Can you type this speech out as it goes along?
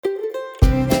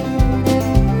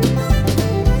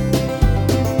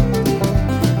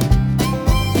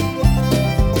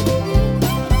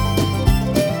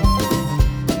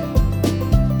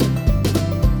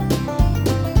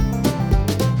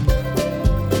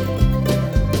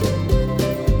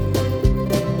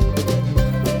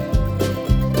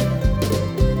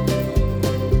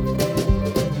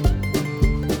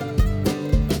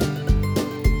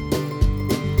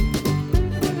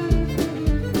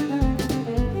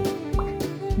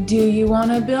Do you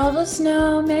want to build a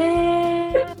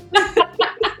snowman?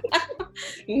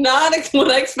 Not what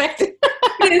I expected.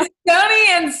 It's sunny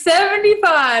and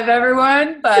 75,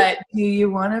 everyone. But do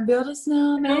you want to build a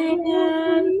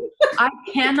snowman? I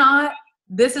cannot.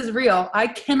 This is real. I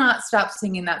cannot stop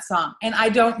singing that song. And I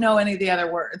don't know any of the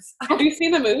other words. Have you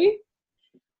seen the movie?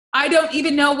 I don't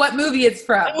even know what movie it's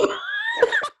from.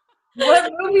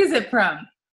 What movie is it from?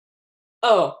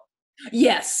 Oh.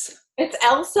 Yes. It's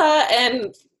Elsa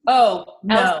and no.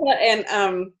 Elsa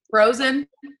and Frozen?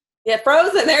 Yeah,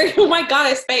 Frozen. There you go. Oh my God,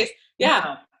 I spaced.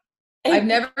 Yeah. No. I've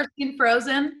never seen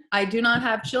Frozen. I do not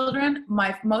have children.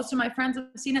 Most of my friends have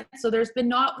seen it, so there's been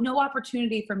no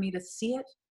opportunity for me to see it.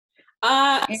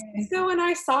 Cisco and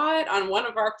I saw it on one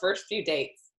of our first few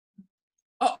dates.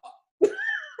 Oh.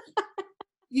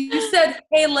 You said,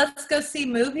 hey, let's go see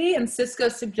movie, and Cisco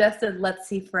suggested let's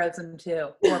see Frozen 2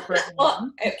 or Frozen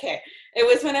 1. Okay. It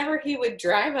was whenever he would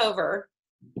drive over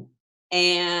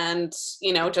and,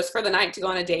 just for the night to go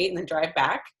on a date and then drive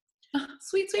back.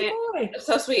 Sweet boy.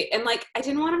 So sweet. And I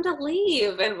didn't want him to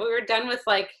leave. And we were done with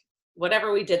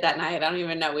whatever we did that night. I don't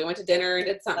even know. We went to dinner and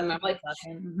did something. I'm like,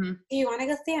 do you want to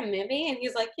go see a movie? And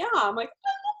he's like, yeah. I'm like,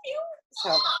 I love you. So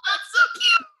That's so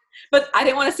cute. But I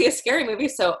didn't want to see a scary movie,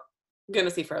 so I'm going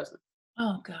to see Frozen.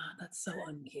 Oh God, that's so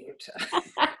uncute.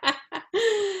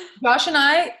 Josh and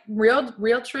I,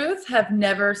 real truth, have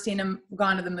never seen him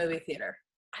gone to the movie theater.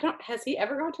 Has he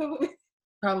ever gone to a movie?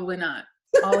 Probably not.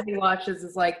 All he watches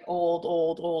is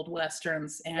old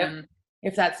Westerns. And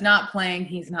if that's not playing,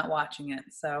 he's not watching it.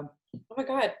 So. Oh my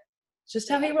God. It's just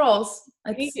how he rolls.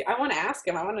 I want to ask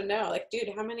him. I want to know,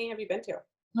 dude, how many have you been to?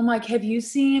 I'm like, have you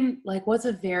seen, what's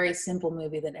a very simple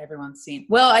movie that everyone's seen?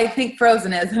 Well, I think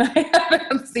Frozen is, and I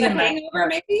haven't seen that. Hangover,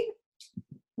 maybe?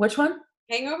 Which one?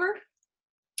 Hangover?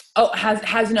 Oh,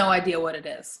 has no idea what it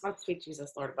is. Oh, sweet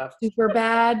Jesus, Lord above. Super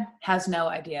bad, has no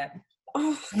idea.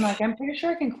 Oh. I'm pretty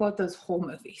sure I can quote those whole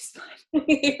movies.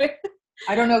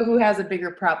 I don't know who has a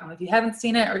bigger problem. If you haven't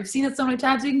seen it or you've seen it so many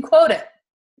times, you can quote it.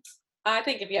 I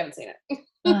think if you haven't seen it.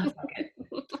 Okay.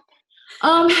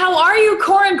 How are you,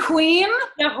 Corin Queen?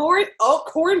 Yeah,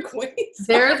 Corin Queen.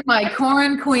 There's my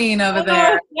Corin Queen over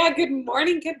there. Yeah, good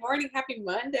morning. Happy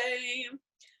Monday.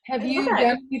 Have you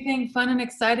done anything fun and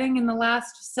exciting in the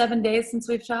last 7 days since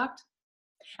we've talked?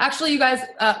 Actually, you guys,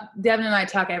 Devin and I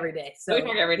talk every day. So we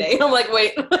talk every day. I'm like,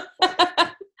 wait.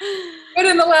 But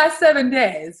in the last 7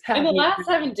 days. In the last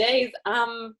 7 days,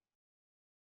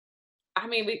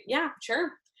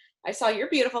 sure. I saw your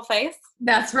beautiful face.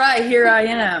 That's right. Here I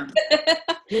am.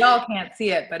 Y'all can't see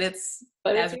it, but it's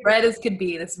as red as could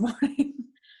be this morning.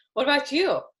 What about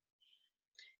you?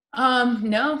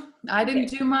 No, I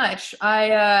didn't do much.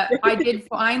 I did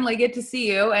finally get to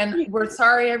see you, and we're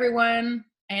sorry, everyone.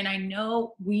 And I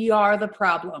know we are the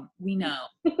problem. We know,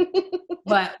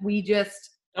 but we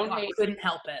just couldn't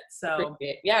help it. So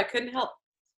yeah, I couldn't help.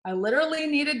 I literally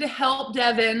needed to help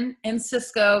Devin and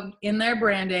Cisco in their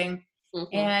branding.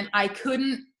 Mm-hmm. And I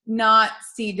couldn't not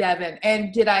see Devin.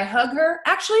 And did I hug her?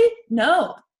 Actually,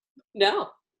 no.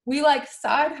 We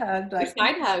side hugged.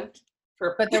 Side hugged.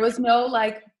 But there was no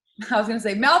I was going to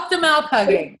say mouth to mouth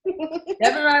hugging.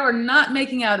 Devin and I were not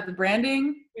making out at the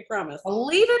branding. We promise.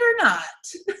 Believe it or not.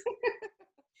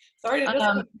 Sorry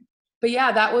to but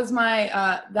yeah, that was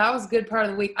that was a good part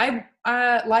of the week. I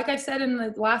like I said in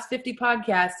the last 50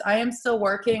 podcasts, I am still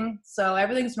working, so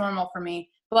everything's normal for me.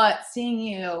 But seeing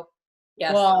you,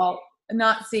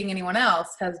 not seeing anyone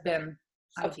else has been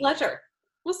a pleasure.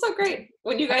 It was so great.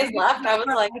 When you guys left, I was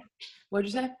like,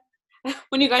 what'd you say?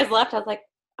 When you guys left, I was like,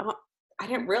 oh, I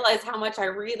didn't realize how much I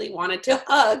really wanted to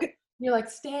hug. You're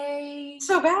like, stay.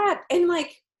 So bad. And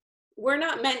we're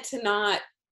not meant to not,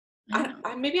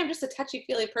 maybe I'm just a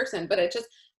touchy-feely person, but it just,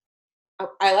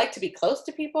 I like to be close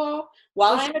to people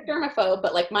while I'm a germaphobe,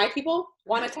 but my people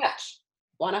want to touch,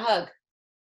 want to hug.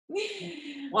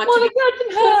 Want to touch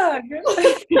and hug.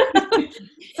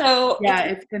 So yeah,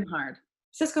 it's been hard.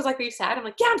 Cisco's like, are you sad? I'm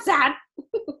like, yeah, I'm sad.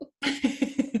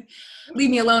 Leave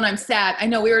me alone, I'm sad. I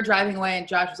know we were driving away and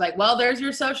Josh was like, well, there's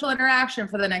your social interaction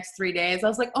for the next 3 days. I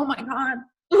was like, oh my God.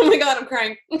 Oh my God, I'm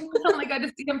crying. I only got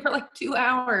to see him for 2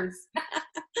 hours.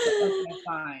 Okay,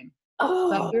 fine.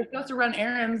 So we were supposed to run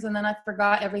errands and then I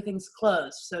forgot everything's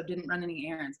closed. So didn't run any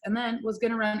errands. And then was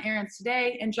going to run errands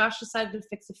today and Josh decided to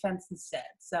fix a fence instead.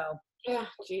 So. Yeah,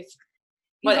 jeez.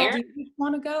 What errand? Do you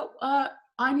want to go?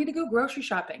 I need to go grocery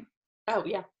shopping. Oh,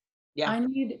 yeah. Yeah.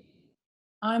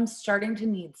 I'm starting to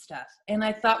need stuff. And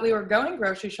I thought we were going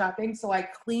grocery shopping, so I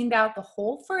cleaned out the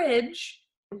whole fridge,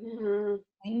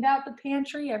 cleaned out the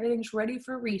pantry, everything's ready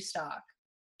for restock.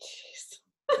 Jeez.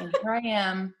 And here I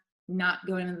am, not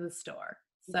going to the store.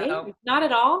 So Damn, not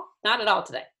at all. Not at all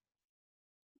today.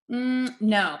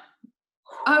 No.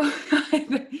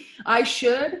 I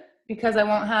should, because I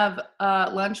won't have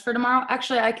lunch for tomorrow.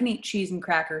 Actually, I can eat cheese and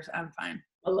crackers. I'm fine.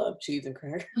 I love cheese and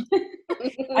crackers.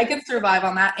 I can survive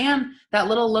on that. And that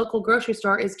little local grocery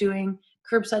store is doing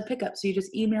curbside pickup. So you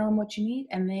just email them what you need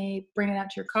and they bring it out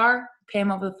to your car, pay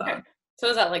them over the phone. Okay. So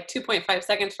is that like 2.5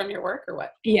 seconds from your work or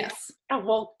what? Yes. Oh,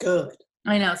 well, good.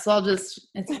 I know. So it's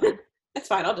fine. It's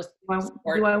fine. I'll just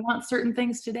do I want certain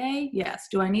things today? Yes.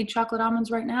 Do I need chocolate almonds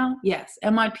right now? Yes.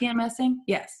 Am I PMSing?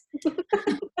 Yes.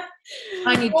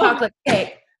 I need chocolate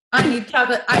cake. I need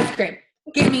chocolate ice cream.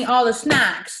 Give me all the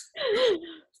snacks.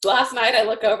 Last night I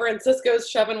look over and Cisco's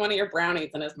shoving one of your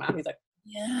brownies in his mouth. He's like,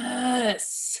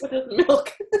 yes. With his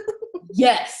milk.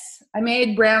 Yes. I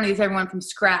made brownies, everyone, from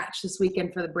scratch this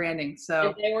weekend for the branding. So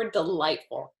and they were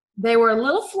delightful. They were a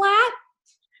little flat.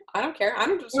 I don't care. I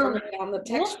don't discriminate on the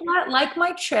texture. Flat like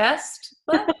my chest,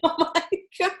 but oh my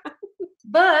God.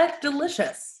 But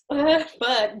delicious.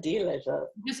 But delicious.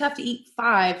 You just have to eat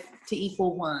 5 to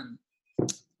equal 1.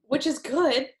 Which is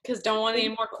good, because don't want any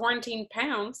more quarantine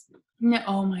pounds. No,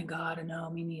 oh my God, no,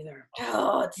 me neither.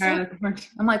 Oh, it's so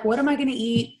I'm like, what am I going to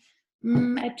eat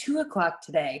at 2 o'clock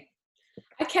today?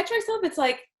 I catch myself. It's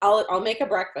like I'll make a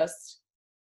breakfast.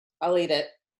 I'll eat it.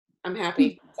 I'm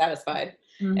happy, satisfied.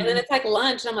 Mm-hmm. And then it's like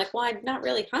lunch, and I'm like, well, I'm not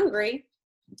really hungry.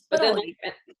 But then like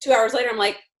 2 hours later, I'm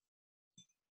like,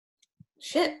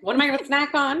 shit, what am I going to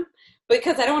snack on?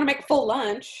 Because I don't want to make a full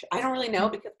lunch. I don't really know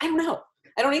because I don't know.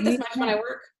 I don't eat this much when I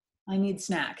work. I need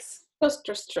snacks.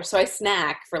 So I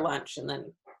snack for lunch, and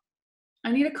then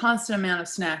I need a constant amount of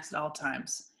snacks at all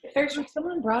times.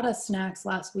 Someone brought us snacks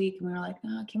last week, and we were like,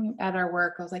 "No, can we?" At our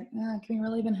work, I was like, "Can we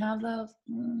really even have those?"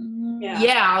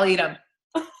 Yeah, I'll eat them.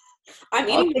 I'm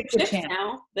eating more chips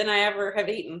now than I ever have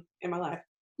eaten in my life.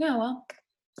 Yeah, well,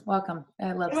 welcome.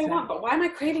 I love snacks. But why am I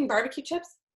craving barbecue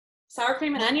chips? Sour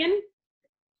cream and onion?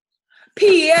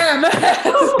 PM.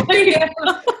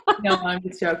 No, I'm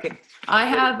just joking. I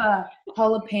have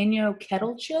jalapeno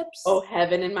kettle chips. Oh,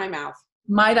 heaven in my mouth.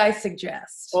 Might I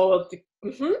suggest? Oh,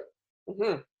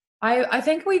 I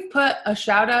think we've put a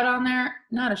shout out on there.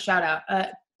 Not a shout out. A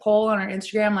poll on our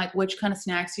Instagram, like which kind of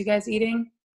snacks you guys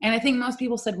eating. And I think most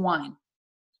people said wine.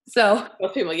 So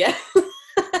most people, yeah.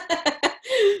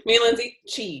 Me and Lindsay,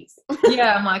 cheese.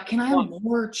 Yeah, I'm like, can I have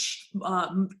more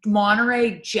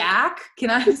Monterey Jack? Can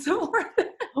I have some more?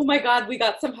 Oh my God, we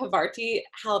got some Havarti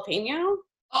jalapeno.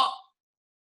 Oh,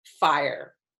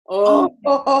 fire! Oh,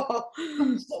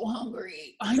 I'm so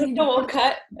hungry. We'll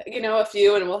cut, a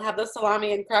few, and we'll have the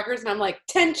salami and crackers. And I'm like,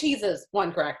 10 cheeses,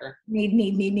 1 cracker.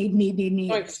 Need.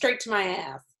 Going straight to my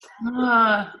ass.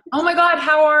 Oh my God,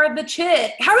 how are the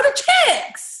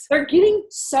chicks? They're getting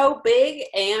so big,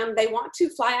 and they want to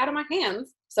fly out of my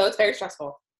hands. So it's very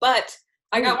stressful. But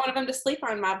I got one of them to sleep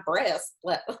on my breast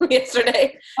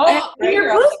yesterday. Oh,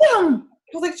 your bosom.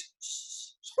 I was like, shh.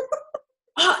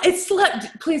 It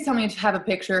slept. Please tell me to have a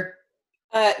picture.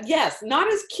 Yes,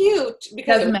 not as cute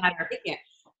because doesn't matter.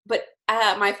 But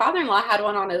my father-in-law had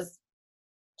one on his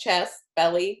chest,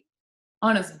 belly,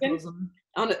 on his bosom,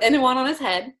 and the one on his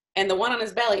head, and the one on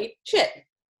his belly. Shit.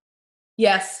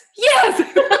 Yes.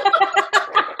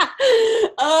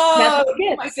 Oh,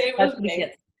 my favorite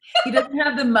thing. He doesn't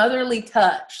have the motherly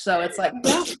touch, so it's like,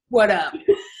 what up?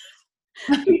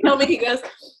 He told me, he goes,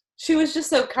 she was just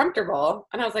so comfortable.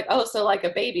 And I was like, oh, so like a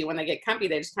baby, when they get comfy,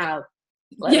 they just kind of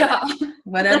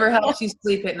whatever helps you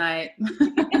sleep at night.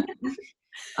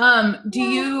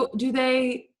 Do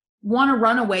they want to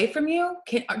run away from you?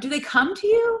 Do they come to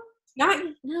you? Not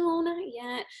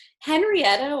yet.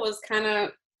 Henrietta was kind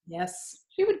of, yes,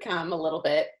 she would come a little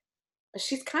bit, but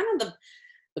she's kind of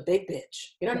the big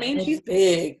bitch. You know what I mean? She's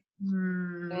big.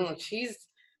 She's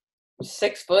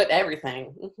 6 foot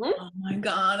everything. Mm-hmm. Oh my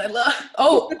God, I love.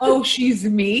 Oh, she's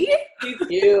me. She's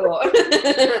you.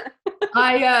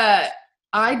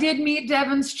 I did meet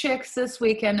Devin's chicks this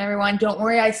weekend. Everyone, don't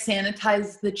worry. I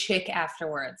sanitized the chick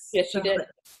afterwards. Yes, she did.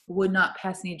 Would not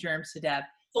pass any germs to Deb.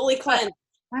 Fully cleansed.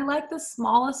 I like the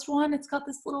smallest one. It's got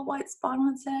this little white spot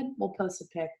on its head. We'll post a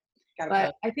pic.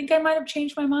 But I think I might have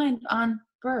changed my mind on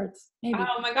birds. Maybe.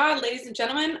 Oh my God, ladies and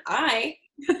gentlemen, I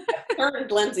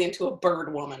turned Lindsay into a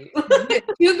bird woman. To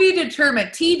be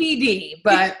determined, TBD.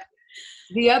 But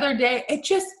the other day, it's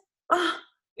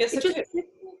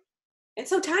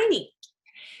so tiny.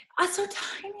 So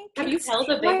tiny. Have you held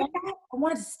a big one? I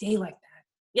want it to stay like that.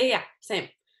 Yeah, same.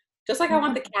 Just like I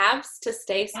want the calves to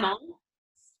stay small.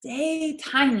 Stay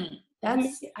tiny.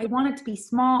 I want it to be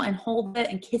small and hold it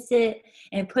and kiss it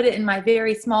and put it in my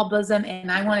very small bosom,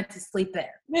 and I want it to sleep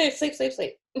there. Yeah,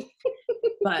 sleep.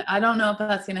 But I don't know if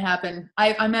that's going to happen.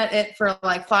 I met it for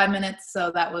like 5 minutes.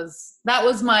 So that was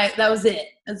it.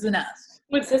 It's enough.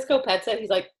 When Cisco pets it, he's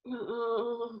like,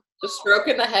 just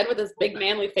stroking the head with his big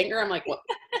manly finger. I'm like, what?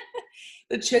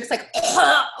 The chick's like,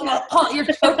 you're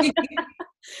choking.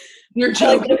 You're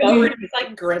joking. Like, he's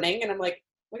like grinning, and I'm like,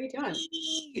 what are you doing?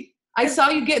 I saw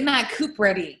you getting that coop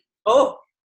ready. Oh,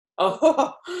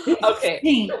 okay.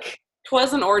 Pink.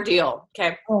 'Twas an ordeal.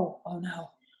 Okay. Oh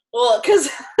no. Well, because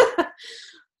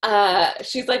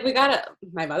she's like,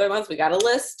 my mother-in-law's, we got a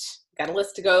list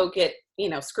to go get,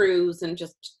 screws and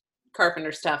just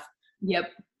carpenter stuff. Yep.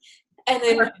 And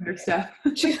then carpenter stuff.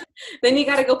 Then you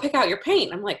got to go pick out your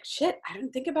paint. I'm like, shit, I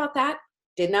didn't think about that.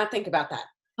 Did not think about that.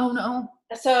 Oh no.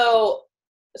 So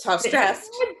I'm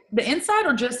stressed. The inside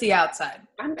or just the outside?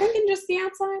 I'm thinking just the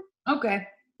outside. Okay.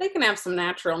 They can have some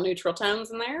natural neutral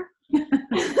tones in there.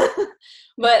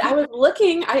 But I was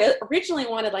looking, I originally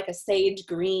wanted like a sage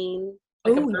green,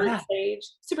 like a burnt sage.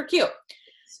 Super cute.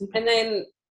 But then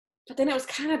it was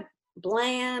kind of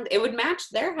bland. It would match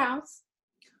their house.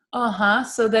 Uh-huh.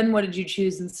 So then what did you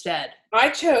choose instead? I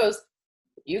chose,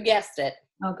 you guessed it.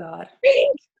 Oh God.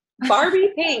 Pink.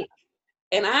 Barbie pink.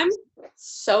 And I'm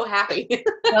so happy.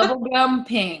 Bubblegum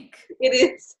pink. It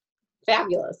is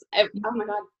fabulous. Oh my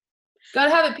God.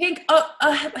 Gotta have it pink.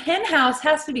 A hen house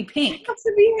has to be pink. It has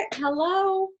to be.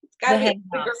 Hello. It's gotta be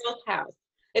the girl's house.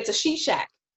 It's a she shack.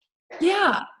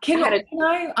 Yeah.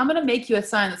 I'm gonna make you a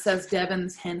sign that says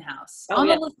Devon's hen house on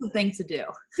the list of things to do.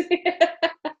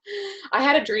 I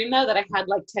had a dream though that I had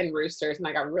like 10 roosters, and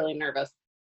I got really nervous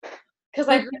because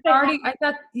I thought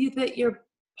that you're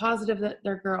positive that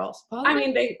they're girls. Positive? I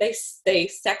mean, they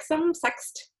sex them.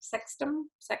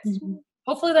 Mm-hmm.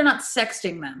 Hopefully, they're not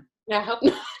sexting them. Yeah, I hope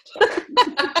not.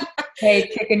 Hey,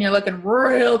 chicken, you're looking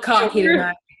real cocky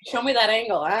tonight. Show me that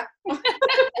angle, huh?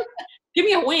 Give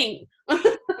me a wing.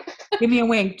 Give me a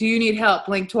wink. Do you need help?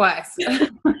 Blink twice.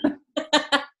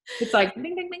 It's like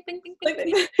ding, ding, ding, ding,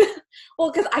 ding, ding.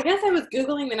 Well, because I guess I was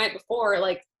Googling the night before,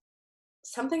 like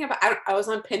something about, I was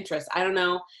on Pinterest, I don't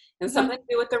know, and something to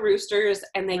do with the roosters,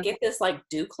 and they get this like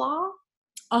dew claw.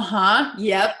 Uh-huh.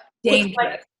 Yep.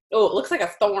 Dangerous. It looks like a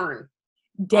thorn.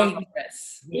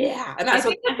 Dangerous. Yeah. And that's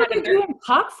what they're doing,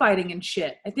 cockfighting and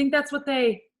shit. I think that's what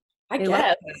I guess.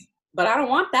 Like. But I don't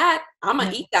want that. I'm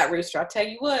going to eat that rooster. I'll tell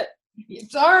you what.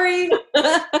 Sorry.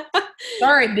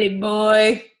 Sorry, big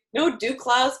boy. No dew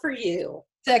claws for you.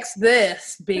 Sex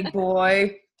this, big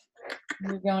boy.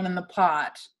 You're going in the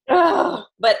pot. Oh,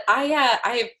 but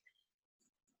I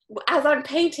as I'm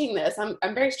painting this,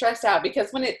 I'm very stressed out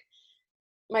because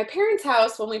my parents'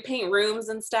 house, when we paint rooms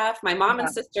and stuff, my mom and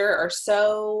sister are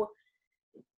so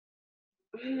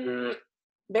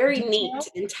very neat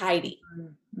and tidy.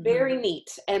 Mm-hmm. Very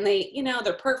neat. And they,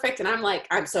 they're perfect. And I'm like,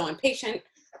 I'm so impatient.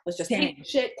 Let's just paint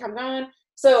shit. Come on.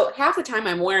 So half the time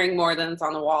I'm wearing more than it's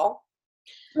on the wall.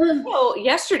 Mm. So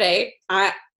yesterday,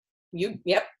 I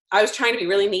was trying to be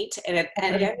really neat, and it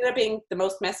ended up being the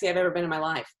most messy I've ever been in my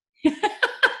life.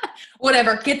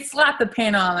 Whatever. Slap the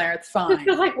paint on there. It's fine. It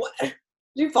feels like, what? Did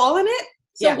you fall in it?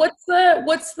 So yeah.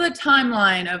 What's the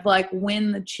timeline of like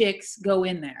when the chicks go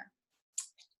in there?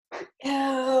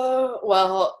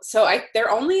 Well, so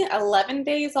they're only 11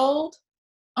 days old.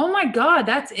 Oh my God,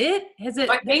 that's it? Is it?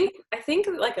 I think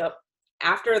like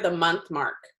after the month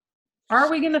mark. Are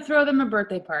we going to throw them a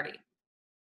birthday party?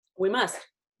 We must.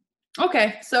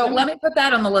 Okay, so let me put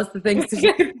that on the list of things to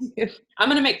do. I'm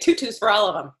going to make tutus for all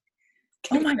of them.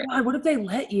 Oh my God, what if they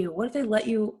let you?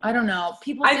 I don't know.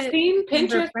 I've seen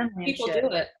Pinterest people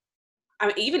do it. I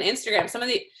mean, even Instagram.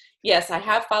 Yes, I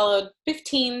have followed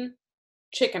 15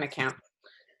 chicken accounts.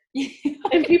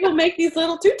 And people make these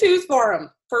little tutus for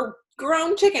them, for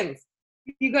grown chickens.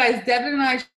 You guys, Devin and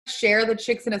I share the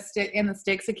Chicks in the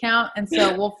Sticks account, and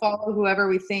so we'll follow whoever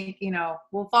we think,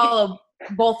 we'll follow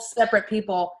both separate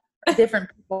people, different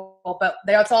people, but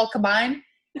that's all combined.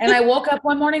 And I woke up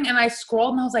one morning and I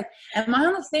scrolled and I was like, am I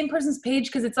on the same person's page?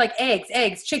 Because it's like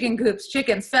eggs, chicken coops,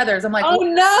 chickens, feathers. I'm like, oh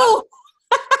no,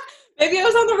 maybe I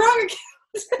was on the wrong account.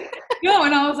 No,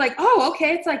 and I was like, oh,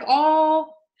 okay, it's like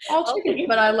all chickens,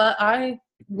 but I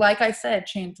like I said,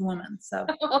 changed woman. So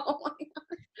oh my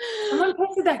God. Someone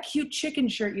posted that cute chicken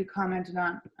shirt you commented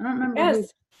on. I don't remember.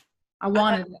 Yes. I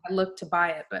looked to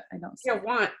buy it, but I don't see it.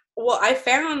 Well, I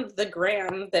found the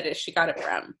gram that she got it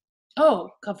from.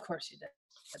 Oh, of course you did.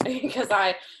 Because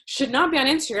I should not be on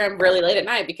Instagram really late at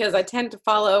night because I tend to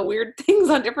follow weird things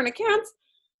on different accounts.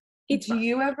 Do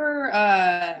you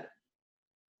ever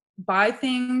buy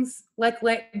things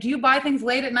do you buy things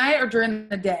late at night or during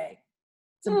the day?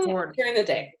 It's important. During the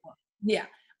day. Yeah.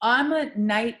 I'm a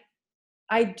night.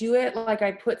 I do it like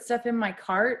I put stuff in my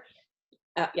cart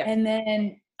Yeah. And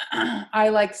then I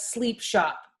like sleep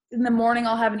shop. In the morning,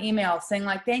 I'll have an email saying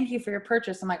like, "Thank you for your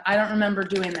purchase." I'm like, I don't remember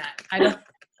doing that. I don't.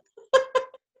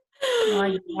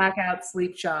 Like blackout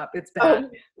sleep shop. It's bad. Oh,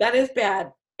 that is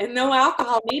bad. And no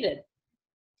alcohol needed.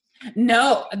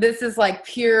 No, this is like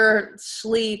pure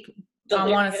sleep. I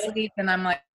want to Delirious. sleep, and I'm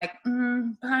like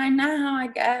fine now, I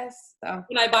guess. So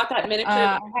When I bought that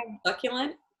miniature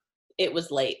succulent, it was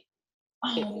late.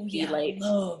 oh yeah, late.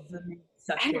 love the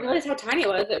I didn't realize how tiny it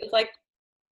was. It was like,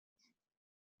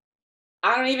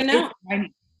 I don't even know.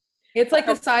 It's like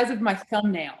the size of my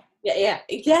thumbnail. Yeah.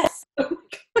 Yes.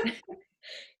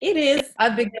 It is. I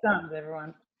have big thumbs,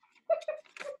 everyone.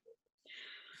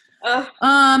 Good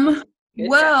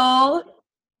well, job.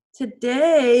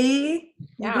 Today,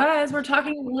 you guys, we're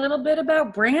talking a little bit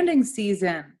about branding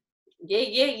season.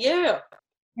 Yeah.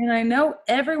 And I know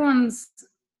everyone's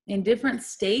in different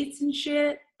states and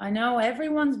shit. I know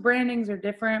everyone's brandings are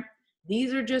different.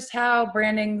 These are just how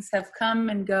brandings have come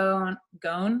and gone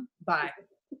by.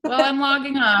 Well, I'm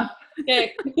logging off.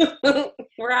 Okay.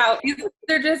 We're out.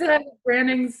 They're just how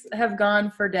brandings have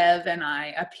gone for Dev and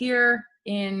I up here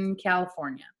in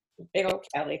California. Big old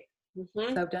Cali.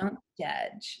 Mm-hmm. So don't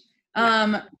judge.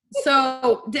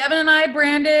 So Devin and I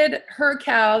branded her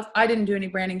cows. I didn't do any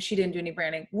branding. She didn't do any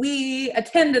branding. We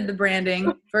attended the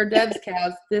branding for Dev's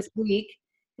cows this week.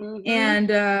 Mm-hmm.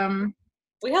 And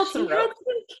we held some ropes.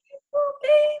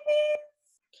 Babies.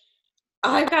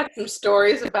 I've got some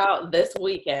stories about this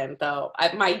weekend, though.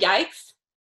 My yikes,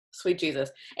 sweet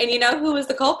Jesus. And you know who was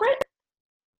the culprit?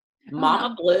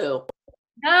 Mama Blue.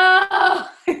 No.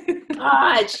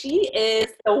 God, she is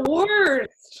the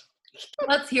worst.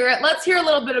 Let's hear it. Let's hear a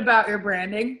little bit about your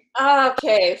branding.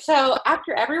 Okay, so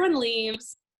after everyone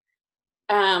leaves,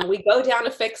 we go down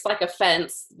to fix like a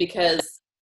fence because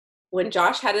when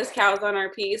Josh had his cows on our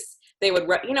piece, they would,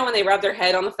 when they rub their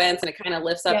head on the fence and it kind of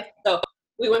lifts up. Yep. So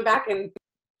we went back and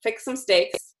fixed some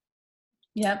stakes.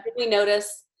 Yep. And we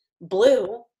noticed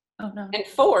Blue and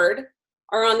Ford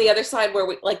are on the other side where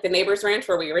we, like the neighbor's ranch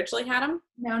where we originally had them.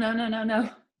 No.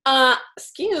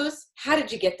 Excuse, how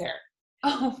did you get there?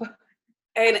 Oh.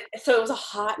 And so it was a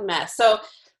hot mess. So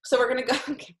we're going to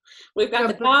go. We've got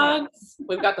the dogs,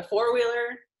 we've got the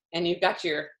 4-wheeler, and you've got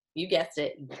you guessed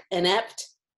it, inept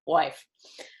wife.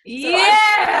 So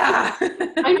yeah.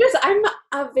 I'm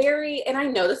a very, and I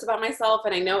know this about myself,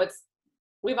 and I know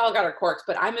we've all got our quirks,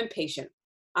 but I'm impatient.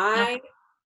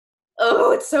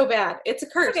 It's so bad. It's a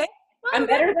curse. Okay. Well, I'm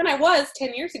better than I was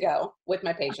 10 years ago with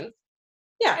my patience.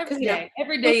 Yeah. Because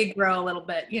every day you grow a little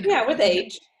bit, Yeah, with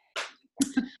age.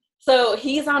 So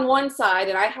he's on one side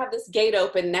and I have this gate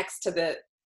open next to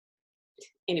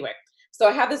anyway. So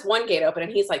I have this one gate open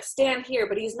and he's like, stand here,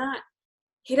 but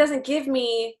he doesn't give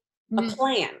me a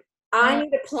plan. I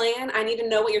need a plan. I need to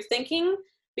know what you're thinking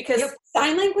because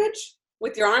sign language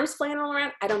with your arms flailing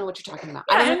around, I don't know what you're talking about.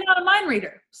 I'm not a mind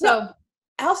reader. So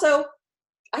also,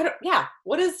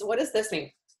 what does this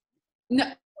mean?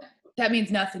 No, that means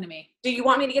nothing to me. Do you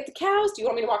want me to get the cows? Do you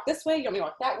want me to walk this way? Do you want me to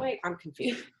walk that way? I'm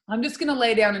confused. I'm just going to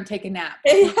lay down and take a nap.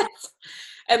 Yes.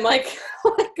 And oh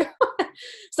my God.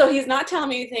 So he's not telling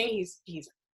me anything. He's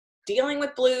dealing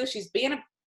with Blue. She's being a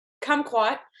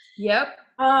kumquat. Yep.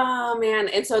 Oh man.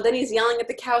 And so then he's yelling at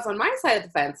the cows on my side of the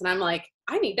fence. And I'm like,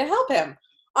 I need to help him.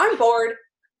 I'm bored.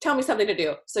 Tell me something to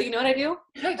do. So you know what I do?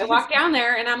 I walk down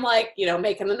there and I'm like,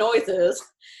 making the noises.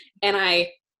 And I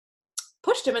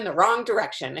pushed him in the wrong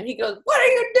direction. And he goes, what are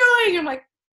you doing? I'm like,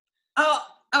 oh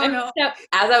no.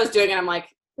 As I was doing it, I'm like,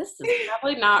 this is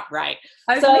probably not right.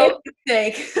 I made a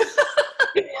mistake.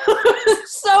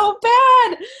 So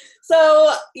bad.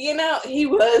 So, he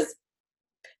was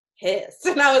pissed.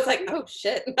 And I was like, oh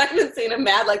shit. I haven't seen him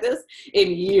mad like this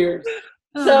in years.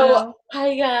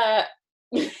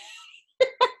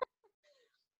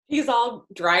 He's all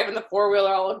driving the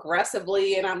 4-wheeler all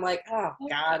aggressively. And I'm like, oh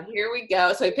God, here we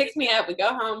go. So he picks me up. We go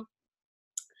home.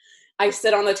 I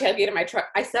sit on the tailgate of my truck.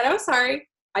 I said, I'm sorry.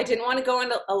 I didn't want to go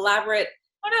into elaborate.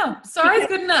 Oh no, sorry is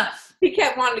good enough. He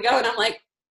kept wanting to go. And I'm like,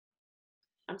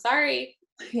 I'm sorry.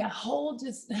 Yeah,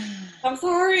 I'm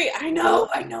sorry. I know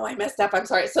I messed up. I'm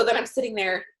sorry. So then I'm sitting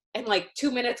there and 2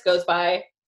 minutes goes by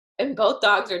and both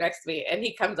dogs are next to me. And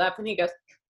he comes up and he goes,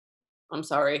 I'm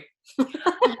sorry. And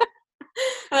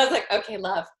I was like, okay,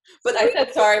 love. But I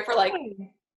said sorry for I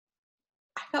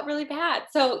felt really bad.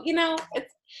 So,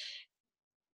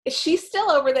 she's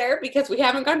still over there because we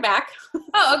haven't gone back.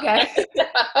 Oh, okay.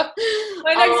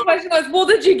 My next question was, well,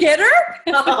 did you get her?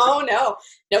 Oh, no.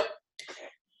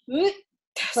 Nope.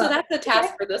 So that's the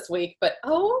task for this week. But,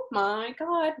 oh, my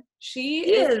God.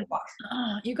 She is.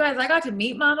 You guys, I got to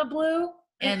meet Mama Blue,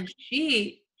 and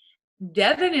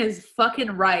Devin is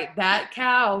fucking right. That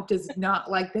cow does not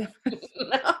like Devin.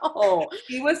 No.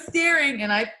 She was staring,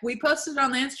 and we posted it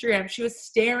on the Instagram. She was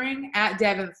staring at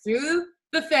Devin through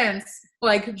the fence,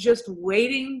 like just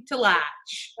waiting to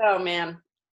latch. Oh man.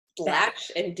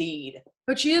 Latch indeed.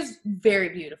 But she is very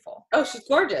beautiful. Oh, she's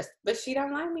gorgeous, but she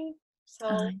don't like me. So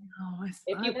I know,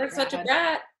 if you weren't such a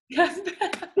brat.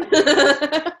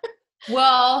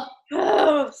 Well,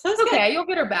 oh, so it's okay. You'll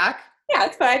get her back. Yeah,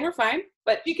 it's fine. We're fine.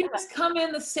 But she can just come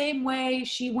in the same way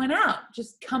she went out.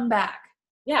 Just come back.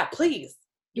 Yeah, please.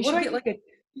 You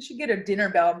should get a dinner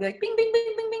bell and be like, bing, bing,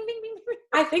 bing, bing, bing, bing, bing.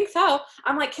 I think so.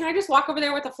 I'm like, can I just walk over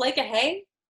there with a flake of hay?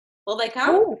 Will they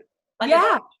come? Oh,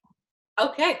 yeah.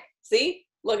 Okay. See?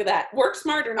 Look at that. Work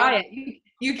smarter, not.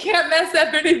 You can't mess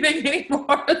up anything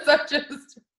anymore. So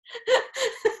just.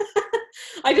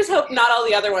 I just hope not all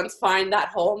the other ones find that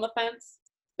hole in the fence.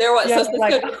 There was Cisco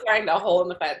just find a hole in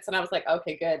the fence, and I was like,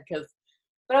 okay, good,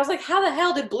 but I was like, how the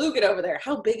hell did Blue get over there?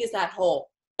 How big is that hole?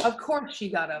 Of course she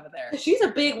got over there. She's a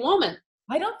big woman.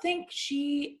 I don't think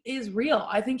she is real.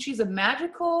 I think she's a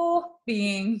magical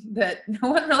being that no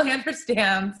one really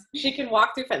understands. She can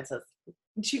walk through fences.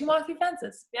 She can walk through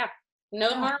fences. Yeah. No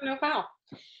harm, no foul.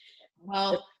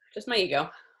 Well, just my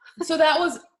ego. So that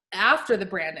was after the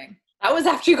branding. That was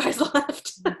after you guys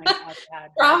left. Oh my God,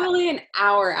 Dad. Probably an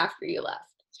hour after you left.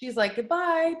 She's like,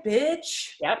 goodbye,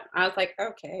 bitch. Yep. I was like,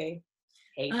 okay.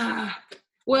 Hate you.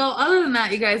 Well, other than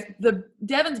that, you guys, the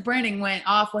Devin's branding went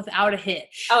off without a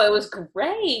hitch. Oh, it was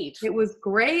great. It was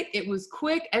great. It was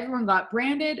quick. Everyone got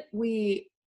branded. We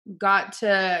got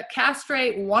to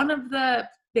castrate one of the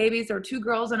babies. There were 2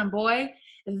 girls and a boy.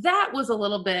 That was a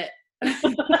little bit.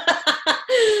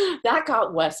 That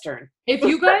got Western. If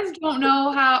you guys don't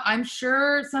know how, I'm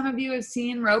sure some of you have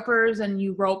seen ropers, and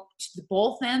you roped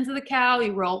both ends of the cow.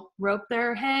 You rope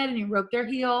their head and you rope their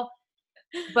heel.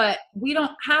 But we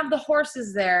don't have the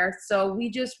horses there, so we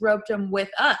just roped them with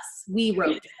us. We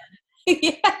roped them.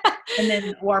 Yeah. And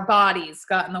then our bodies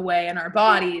got in the way, and our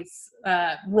bodies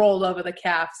rolled over the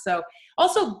calf. So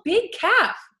also big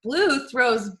calf. Blue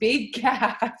throws big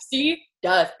calves. She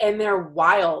does, and they're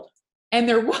wild.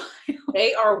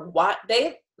 They are what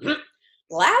they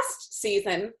last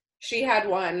season she had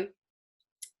one.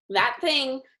 That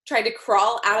thing tried to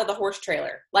crawl out of the horse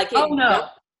trailer. Like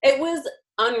it was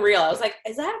unreal. I was like,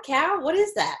 is that a cow? What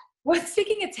is that? What's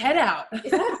sticking its head out?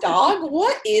 Is that a dog?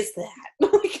 What is that?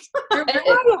 They're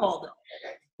wild.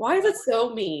 Why is it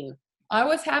so mean? I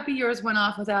was happy yours went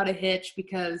off without a hitch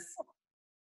because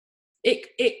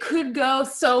it could go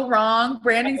so wrong.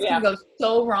 Brandings can go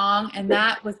so wrong, and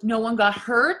that was no one got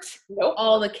hurt. Nope.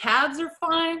 All the calves are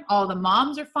fine. All the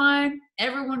moms are fine.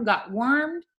 Everyone got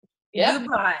wormed. Yeah.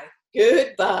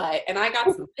 Goodbye. And I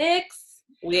got some pics.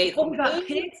 We got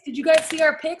pics. Did you guys see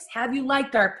our pics? Have you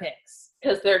liked our pics?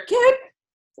 Because they're good.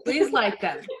 Please like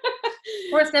them. Of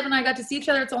course, Steph and I got to see each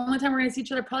other. It's the only time we're going to see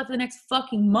each other probably for the next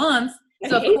fucking month.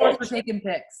 So of course we're taking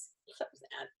pics. So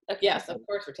sad. Yes, of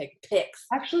course we're taking pics.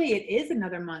 Actually, it is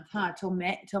another month, huh? Till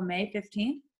May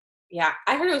 15th? Yeah.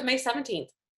 I heard it was May 17th.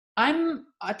 I'm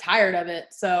tired of it,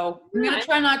 so I'm going to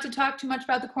try not to talk too much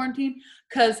about the quarantine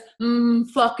because I'm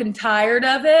fucking tired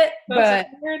of it. But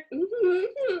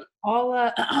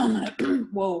I'll,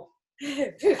 whoa,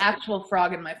 actual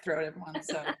frog in my throat at once,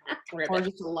 so, or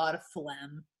just a lot of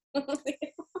phlegm.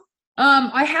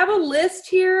 I have a list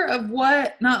here of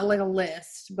not like a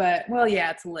list, but, well,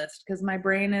 yeah, it's a list because my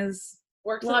brain is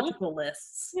logical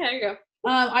lists. Yeah, there you go.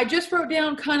 I just wrote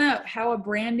down kind of how a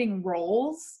branding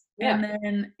rolls. Yeah. And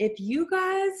then if you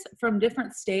guys from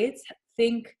different states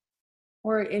think,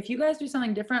 or if you guys do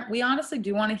something different, we honestly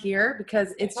do want to hear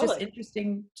because it's just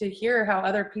interesting to hear how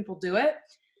other people do it.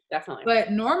 Definitely.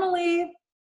 But normally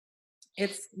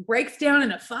it breaks down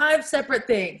into 5 separate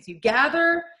things. You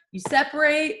gather, you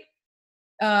separate,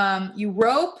 you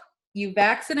rope, you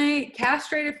vaccinate,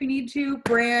 castrate if you need to,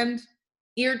 brand,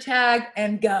 ear tag,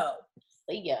 and go.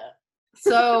 See ya.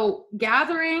 So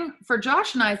gathering for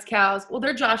Josh and I's cows, well,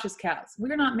 they're Josh's cows.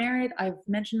 We're not married. I've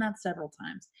mentioned that several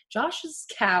times. Josh's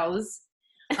cows,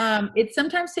 it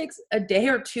sometimes takes a day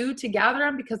or 2 to gather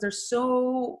them because there's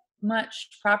so much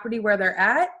property where they're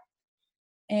at.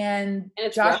 And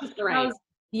Josh's cows,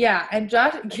 and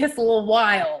Josh gets a little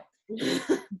wild.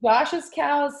 Josh's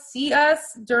cows see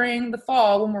us during the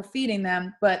fall when we're feeding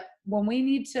them, but when we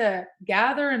need to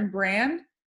gather and brand,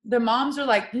 the moms are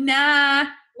like, nah.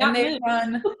 And they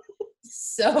run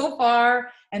so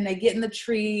far and they get in the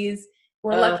trees.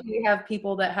 We're lucky we have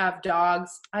people that have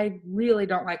dogs. I really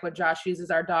don't like what Josh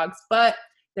uses our dogs, but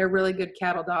they're really good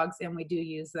cattle dogs and we do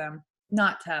use them.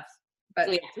 Not tough, but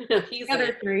the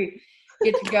other 3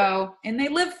 get to go and they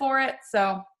live for it.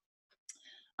 So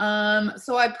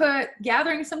So I put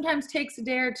gathering sometimes takes a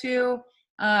day or two.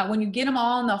 When you get them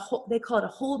all in they call it a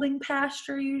holding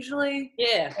pasture usually.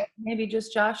 Yeah. Maybe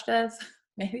just Josh does.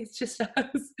 Maybe it's just us.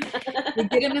 We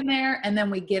get them in there, and then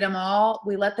we get them all.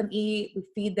 We let them eat. We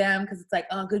feed them because it's like,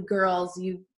 oh, good girls.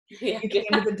 You came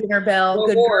to the dinner bell.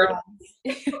 Reward.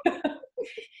 Good girls.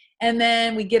 And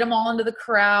then we get them all into the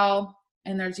corral.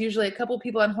 And there's usually a couple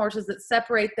people on horses that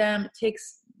separate them. It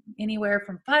takes anywhere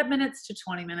from 5 minutes to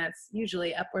 20 minutes,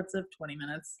 usually upwards of 20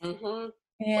 minutes. Mm-hmm.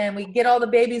 And we get all the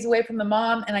babies away from the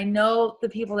mom. And I know the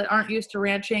people that aren't used to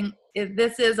ranching,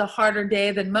 this is a harder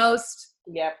day than most.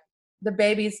 Yep. The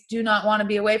babies do not want to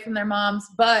be away from their moms,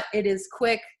 but it is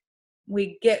quick.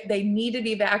 They need to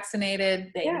be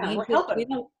vaccinated. We're helping. We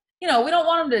don't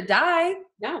want them to die.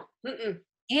 No. Mm-mm.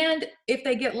 And if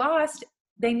they get lost,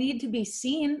 they need to be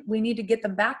seen. We need to get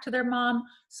them back to their mom.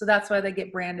 So that's why they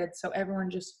get branded. So everyone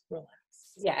just relax.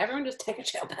 Yeah, everyone just take a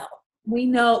chill pill. We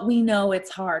know it's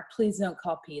hard. Please don't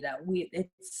call PETA. Please.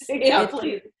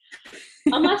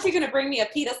 Unless you're going to bring me a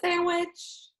pita sandwich.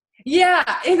 Yeah,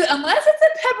 unless it's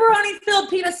a pepperoni-filled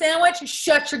pita sandwich,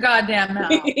 shut your goddamn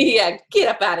mouth. Yeah, get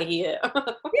up out of here.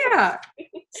 Yeah.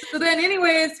 So then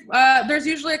anyways, there's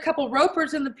usually a couple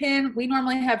ropers in the pen. We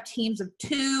normally have teams of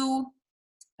 2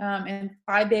 and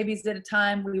 5 babies at a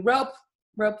time. We rope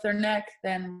their neck,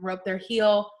 then rope their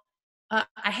heel. I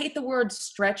hate the word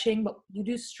stretching, but you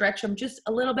do stretch them just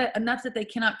a little bit, enough that they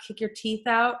cannot kick your teeth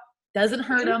out. Doesn't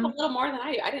hurt them. A little more than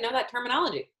I do. I didn't know that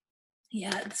terminology.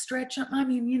 Yeah, stretch them. I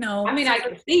mean, I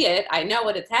can see it. I know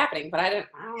what it's happening, but I don't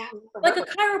like a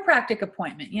chiropractic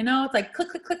appointment, It's like click,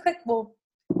 click, click, click. Well,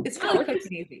 it's really quick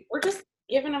and easy. We're just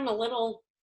giving them a little.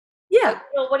 Yeah.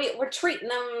 We're treating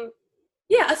them.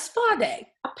 Yeah, a spa day.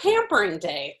 A pampering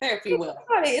day, if you will.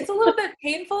 It's a little bit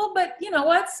painful, but you know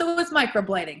what? So is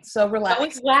microblading. So relax. So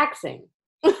is waxing.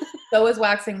 So is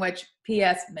waxing, which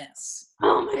P.S. miss.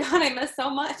 Oh my God, I miss so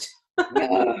much.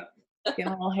 Getting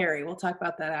a little hairy. We'll talk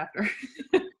about that after.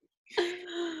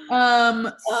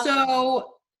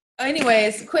 So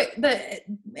anyways, quick, the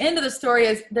end of the story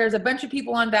is there's a bunch of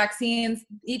people on vaccines.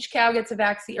 Each cow gets a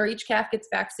vaccine, or each calf gets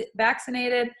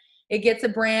vaccinated. It gets a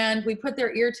brand. We put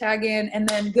their ear tag in, and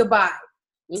then goodbye.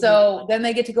 Mm-hmm. So then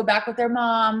they get to go back with their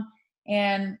mom.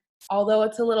 And although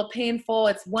it's a little painful,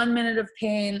 it's 1 minute of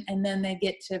pain, and then they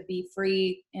get to be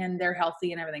free, and they're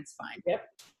healthy, and everything's fine. Yep.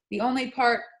 The only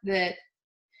part that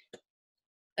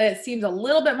it seems a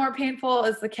little bit more painful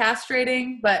is the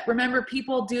castrating, but remember,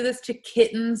 people do this to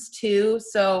kittens too.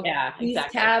 So these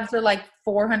calves are like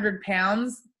 400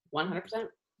 pounds. 100%.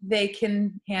 They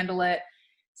can handle it.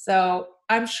 So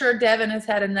I'm sure Devin has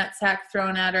had a nutsack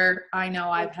thrown at her. I know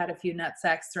I've had a few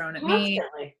nutsacks thrown at me.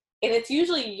 And it's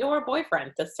usually your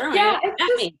boyfriend that's throwing it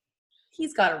at me.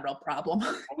 He's got a real problem.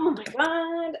 Oh my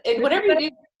God. And whatever you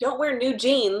do, don't wear new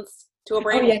jeans to a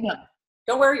branding. Oh, yeah, no.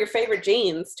 Don't wear your favorite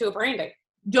jeans to a branding.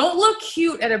 Don't look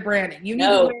cute at a branding. You need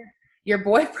to wear your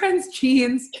boyfriend's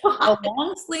jeans, a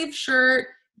long sleeve shirt.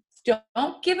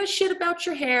 Don't give a shit about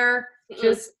your hair. Mm-mm.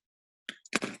 Just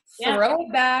throw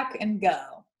it back and go.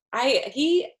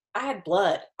 I had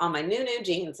blood on my new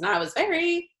jeans, and I was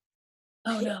very.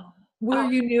 Oh no!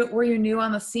 Were you new? Were you new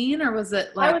on the scene, or was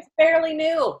it like? I was fairly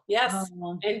new. Yes,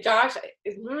 and Josh,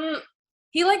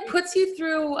 he like puts you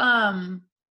through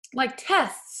like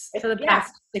tests for the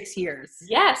past 6 years.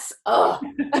 Yes. Oh.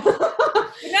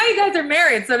 Now you guys are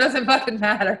married, so it doesn't fucking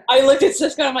matter. I looked at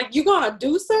Cisco and I'm like, you gonna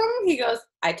do something? He goes,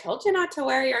 I told you not to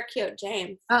wear your cute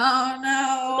jeans. Oh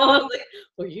no. I was like,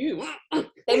 well, you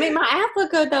they made my ass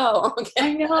look good though. Okay.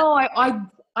 I know.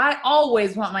 I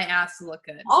always want my ass to look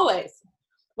good. Always.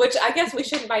 Which I guess we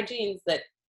shouldn't buy jeans that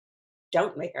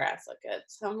don't make our ass look good.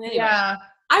 So anyway, yeah.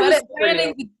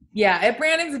 At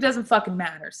brandings it doesn't fucking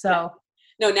matter. So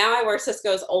no, now I wear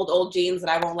Cisco's old jeans that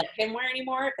I won't let him wear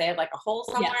anymore. If they have like a hole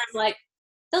somewhere, I'm like,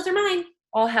 those are mine.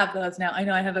 I'll have those now. I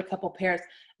know I have a couple pairs.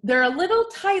 They're a little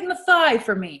tight in the thigh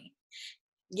for me.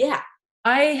 Yeah.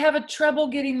 I have trouble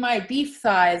getting my beef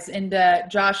thighs into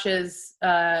Josh's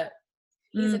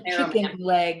chicken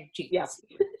leg jeans. Yeah.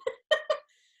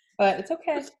 But it's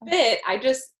okay. Fit, I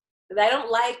don't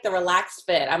like the relaxed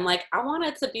fit. I'm like, I want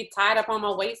it to be tied up on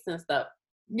my waist and stuff.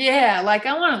 Yeah, like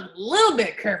I want a little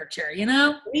bit of curvature,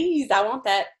 Please, I want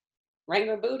that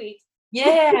Wrangler booty.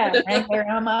 Yeah, Wrangler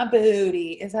on my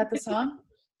booty. Is that the song?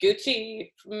 Gucci.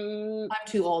 I'm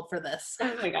too old for this.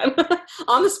 Oh my God.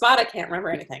 On the spot, I can't remember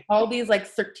anything. All these like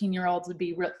 13-year-olds would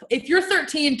be real. If you're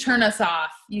 13, turn us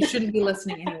off. You shouldn't be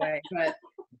listening anyway, but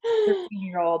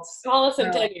 13-year-olds. Call us in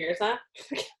 10 years, huh?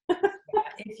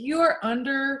 If you are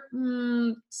under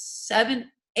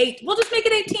 7, 8, we'll just make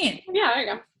it 18. Yeah, there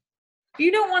you go. If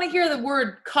you don't want to hear the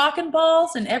word cock and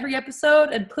balls in every episode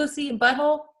and pussy and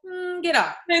butthole, get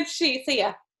off. And see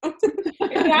ya. You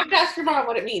have to ask your mom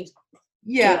what it means.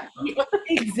 Yeah,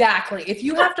 exactly. If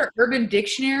you have to Urban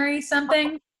Dictionary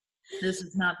something, this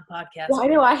is not the podcast. Why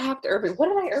do I have to what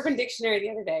did I Urban Dictionary the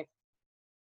other day?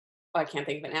 Oh, I can't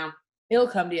think of it now. It'll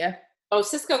come to you. Oh,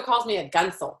 Cisco calls me a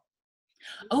gunsel.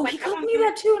 Oh, he called me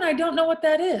that too, and I don't know what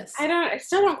that is. I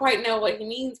still don't quite know what he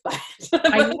means by it.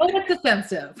 I know it's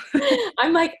offensive.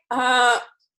 I'm like,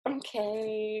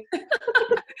 okay.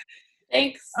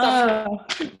 Thanks.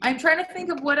 I'm trying to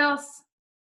think of what else.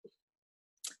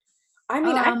 I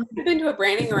mean, I haven't been to a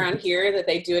branding around here that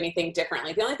they do anything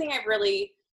differently. The only thing I've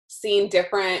really seen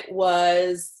different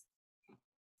was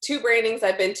 2 brandings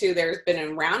I've been to. There's been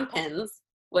in round pens,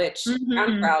 which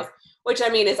round brows, which I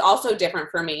mean is also different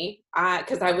for me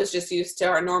because I was just used to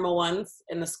our normal ones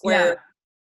in the square.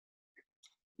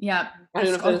 Yeah, I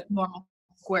don't know if it's normal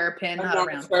square pin, not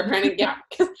round square pin. Yeah,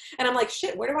 and I'm like,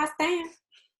 shit, where do I stand?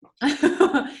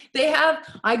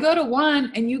 I go to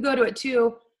one and you go to it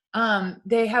too.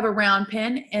 They have a round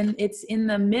pin and it's in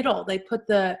the middle. They put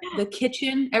the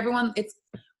kitchen, it's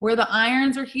where the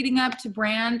irons are heating up to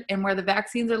brand and where the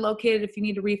vaccines are located if you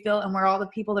need to refill and where all the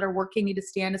people that are working need to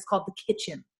stand is called the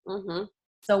kitchen. Mm-hmm.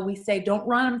 So we say, don't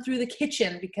run them through the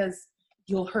kitchen because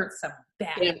you'll hurt someone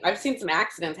bad. Yeah, I've seen some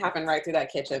accidents happen right through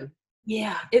that kitchen.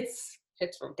 Yeah, it's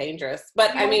dangerous.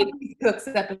 But I mean, cooks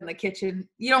up in the kitchen.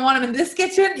 You don't want them in this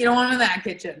kitchen. You don't want them in that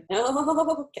kitchen.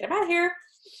 No, get them out of here.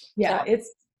 Yeah,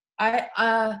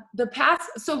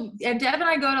 so. And Deb and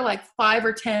I go to like 5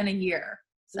 or 10 a year,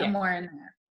 somewhere in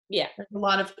there. Yeah.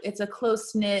 There's it's a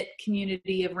close knit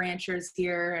community of ranchers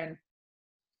here and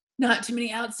not too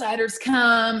many outsiders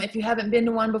come. If you haven't been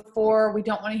to one before, we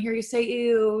don't want to hear you say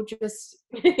ew. Just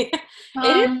it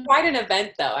is quite an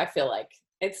event though, I feel like.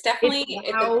 It's definitely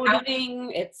it's an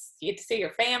outing. You get to see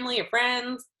your family, your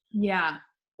friends. Yeah.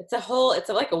 It's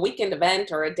like a weekend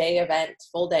event or a day event,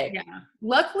 full day. Yeah.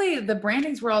 Luckily, the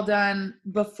brandings were all done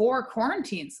before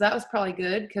quarantine, so that was probably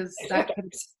good because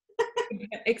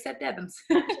except Devon's.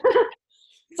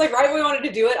 It's like right when we wanted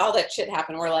to do it, all that shit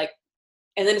happened. We're like,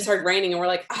 and then it started raining, and we're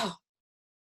like, oh,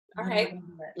 all right.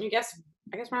 I guess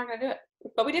we're not gonna do it,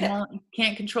 but we did it. You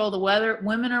can't control the weather.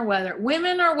 Women are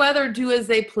weather. Do as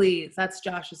they please. That's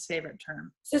Josh's favorite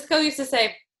term. Cisco used to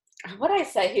say, "What'd I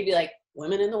say?" He'd be like,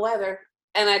 "Women in the weather."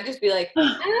 And I'd just be like, are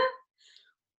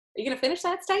you going to finish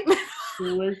that statement?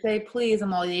 Do as they please.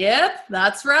 I'm all, yep,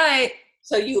 that's right.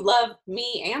 So you love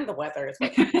me and the weather.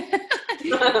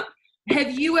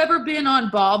 Have you ever been on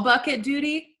ball bucket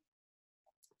duty?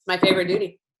 It's my favorite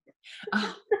duty.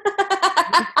 Oh,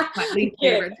 my least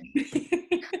favorite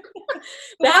duty.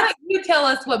 Why don't you tell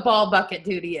us what ball bucket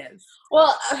duty is?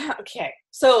 Well, okay.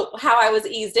 So how I was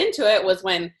eased into it was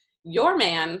when your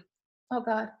man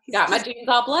got my jeans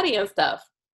all bloody and stuff.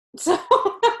 So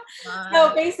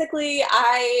basically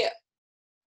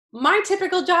my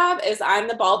typical job is I'm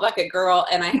the ball bucket girl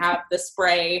and I have the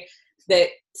spray that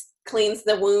cleans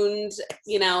the wound,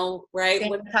 right?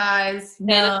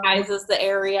 Sanitizes the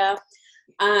area.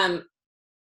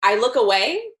 I look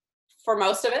away for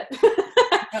most of it.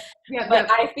 But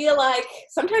I feel like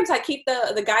sometimes I keep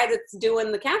the guy that's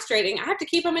doing the castrating, I have to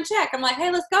keep him in check. I'm like,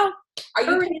 hey, let's go. Are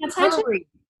you paying attention?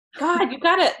 God, you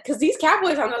got it. Because these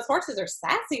cowboys on those horses are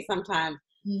sassy sometimes.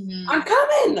 Mm-hmm. I'm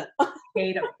coming.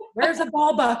 Where's a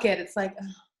ball bucket? It's like,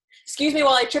 excuse me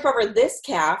while I trip over this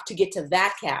calf to get to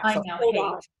that calf. I know. Hold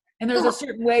on. And there's a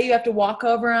certain way you have to walk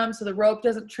over them so the rope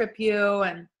doesn't trip you.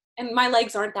 And my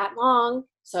legs aren't that long.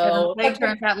 So legs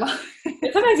aren't that long.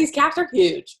 Sometimes these calves are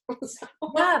huge.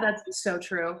 Yeah, that's so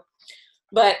true.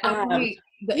 But keep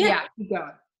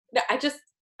going. It's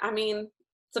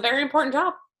a very important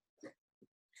job.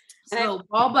 So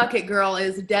ball bucket girl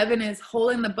is Devin is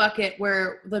holding the bucket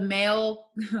where the male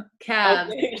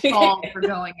calves fall for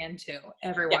going into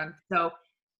everyone. Yeah. So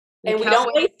and we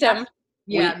don't waste them.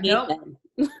 Yeah,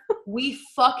 we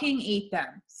fucking eat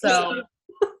them. So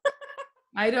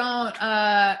I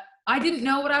didn't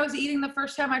know what I was eating the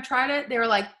first time I tried it. They were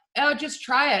like, oh, just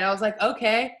try it. I was like,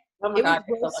 okay. Oh my God,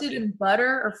 was roasted in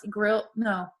butter or grilled.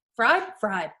 No,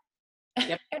 fried.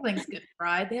 Yep. Everything's good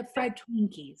fried. They have fried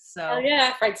Twinkies. So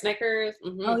fried Snickers.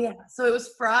 Mm-hmm. Oh yeah. So it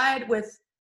was fried with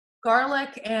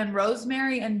garlic and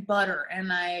rosemary and butter.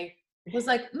 And I was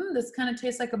like, this kind of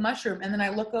tastes like a mushroom. And then I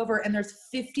look over and there's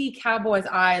 50 cowboys'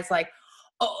 eyes like,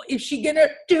 oh, is she gonna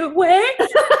do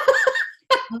it?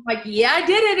 I'm like, yeah, I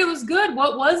did it. It was good.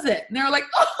 What was it? And they were like,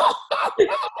 oh,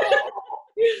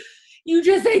 you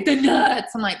just ate the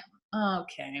nuts. I'm like,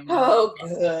 okay. Oh,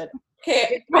 good.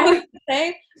 Okay, I have to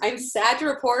say, I'm sad to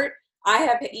report I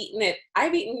have eaten it.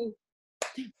 I've eaten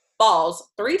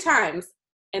balls 3 times,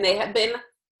 and they have been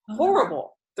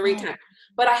horrible 3 times.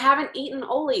 But I haven't eaten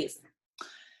Ollie's.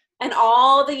 And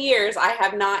all the years, I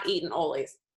have not eaten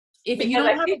Ollie's. If you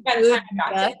don't have a good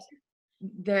gut,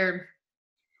 they're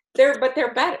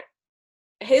better.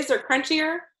 His are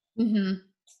crunchier. Mm-hmm.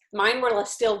 Mine were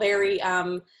still very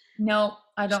no,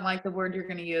 I don't like the word you're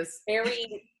going to use.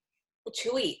 Very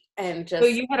chewy and just. So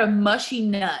you had a mushy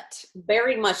nut.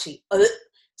 Very mushy.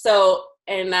 So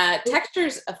and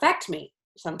textures affect me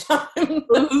sometimes.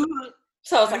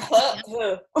 So I was like,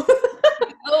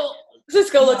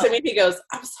 Cisco looks at me and he goes,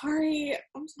 I'm sorry.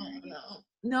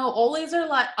 No, Ollie's are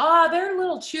like, they're a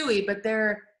little chewy, but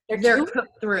they're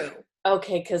cooked through.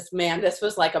 Okay, because man, this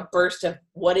was like a burst of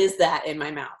what is that in my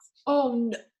mouth? Oh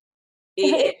no.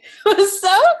 It was so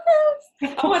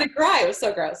gross. I want to cry. It was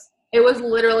so gross. It was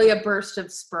literally a burst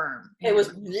of sperm. It was.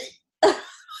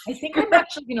 I think I'm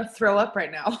actually going to throw up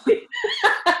right now.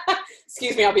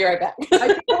 Excuse me, I'll be right back. I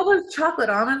think all those chocolate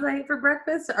almonds I ate for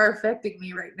breakfast are affecting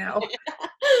me right now.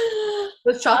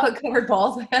 Those chocolate-covered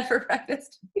balls I had for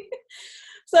breakfast.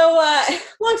 So,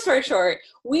 long story short,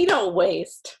 we don't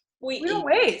waste. We don't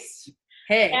waste.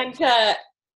 Hey. And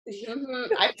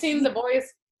I've seen the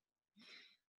boys,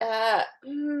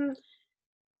 the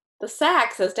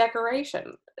sacks as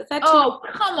decoration. Is that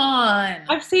come on.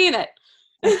 I've seen it.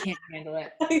 I can't handle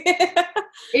it. Yeah.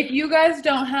 If you guys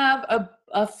don't have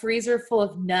a freezer full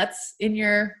of nuts in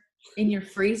your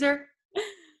freezer,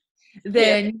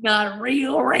 then you're not a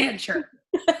real rancher.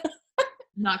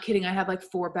 Not kidding. I have like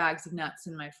 4 bags of nuts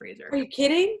in my freezer. Are you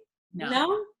kidding?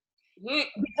 No?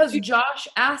 Because Josh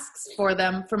asks for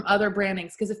them from other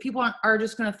brandings. Because if people are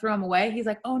just going to throw them away, he's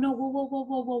like, oh no,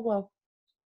 whoa.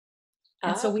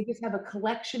 And so we just have a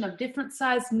collection of different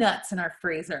sized nuts in our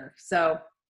freezer. So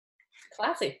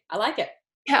classy. I like it.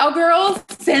 Cowgirls,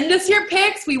 send us your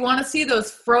pics. We want to see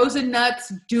those frozen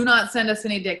nuts. Do not send us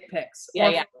any dick pics.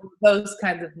 Yeah. Those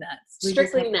kinds of nuts.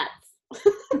 Strictly nuts.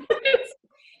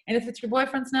 And if it's your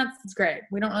boyfriend's nuts, it's great.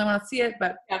 We don't really want to see it,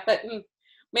 but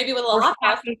maybe with a little hot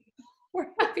sauce. We're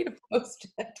happy to post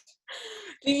it.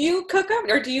 Do you cook them,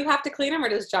 or do you have to clean them, or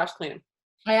does Josh clean them?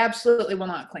 I absolutely will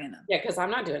not clean them. Yeah, because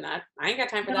I'm not doing that. I ain't got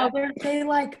time for that. They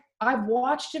I've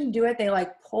watched him do it. They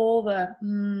pull the.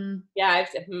 Yeah,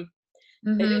 they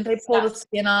pull the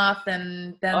skin off,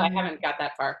 and then. Oh, I haven't got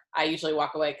that far. I usually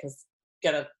walk away because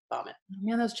gonna vomit.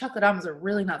 Man, those chocolate almonds are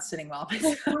really not sitting well. I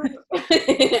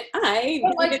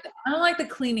don't like the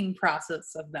cleaning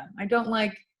process of them. I don't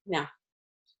like. No.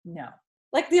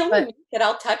 Like the only meat that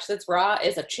I'll touch that's raw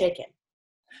is a chicken.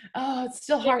 Oh, it's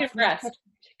still hard for me to touch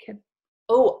chicken.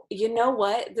 Oh, you know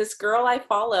what? This girl I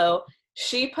follow,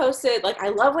 she posted, I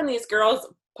love when these girls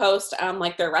post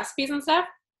their recipes and stuff.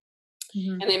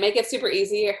 Mm-hmm. And they make it super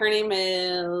easy. Her name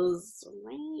is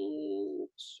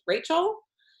Rachel.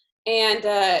 And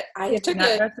I took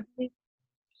a recipe.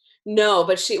 No,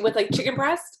 but she with chicken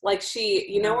breast,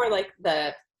 she, where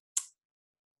the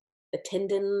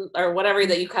tendon or whatever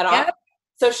that you cut off.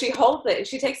 So she holds it and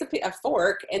she takes a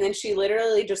fork and then she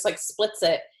literally just splits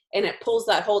it and it pulls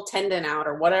that whole tendon out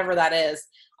or whatever that is.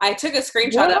 I took a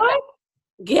screenshot of it.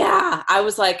 Yeah. I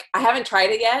was I haven't tried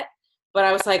it yet, but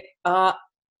I was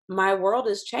my world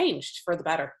has changed for the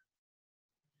better.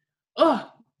 Oh,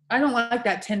 I don't like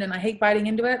that tendon. I hate biting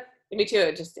into it. Me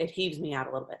too. It heaves me out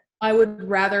a little bit. I would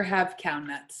rather have cow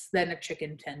nuts than a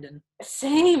chicken tendon.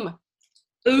 Same.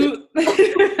 Ooh.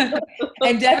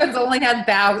 And Devin's only had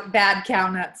bad cow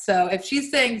nuts. So if she's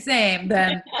saying same,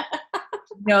 then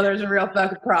there's a real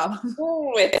fucking problem.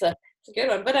 Oh, it's a good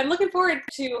one. But I'm looking forward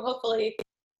to hopefully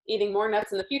eating more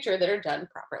nuts in the future that are done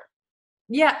properly.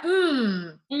 Yeah.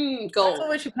 Gold. That's what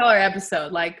we should call our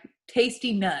episode,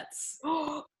 tasty nuts.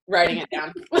 Writing it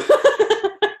down.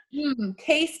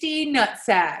 Tasty nut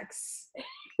sacks.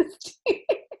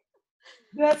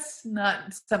 That's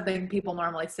not something people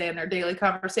normally say in their daily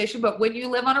conversation, but when you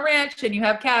live on a ranch and you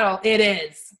have cattle, it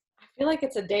is. I feel like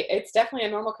it's definitely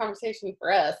a normal conversation for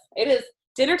us. It is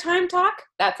dinner time talk.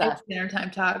 That's us. It's dinner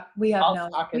time talk. We have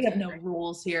no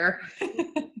rules here.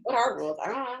 What are rules? I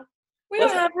don't know. We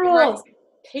don't have rules.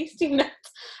 Tasty nuts.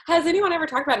 Has anyone ever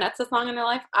talked about nuts this long in their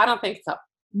life? I don't think so.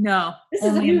 No. This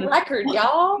is a new record,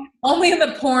 y'all. Only in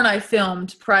the porn I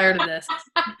filmed prior to this.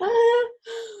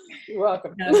 You're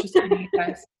welcome. No, it's just kidding, you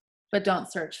guys. But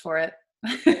don't search for it.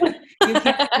 You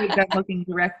can't see them looking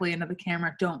directly into the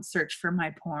camera. Don't search for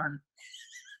my porn.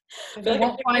 If you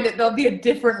won't find it, there'll be a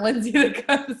different Lindsay that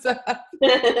comes up.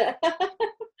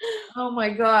 Oh my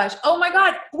gosh. Oh my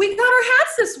God. We got our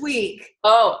hats this week.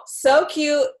 Oh, so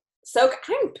cute.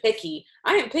 I'm picky.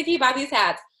 I am picky about these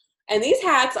hats. And these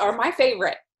hats are my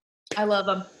favorite. I love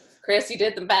them. Chris, you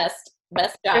did them best.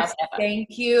 Best job ever.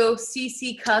 Thank you.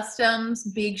 CC Customs,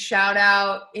 big shout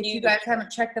out. If you guys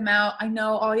haven't checked them out, I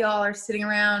know all y'all are sitting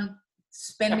around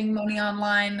spending money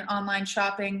online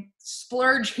shopping.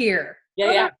 Splurge here.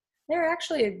 Yeah. They're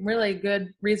actually a really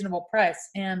good, reasonable price.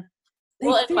 And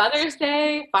well, Father's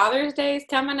Day is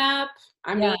coming up.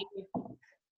 I mean,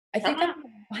 I think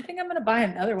I'm gonna buy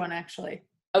another one actually.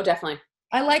 Oh, definitely.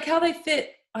 I like how they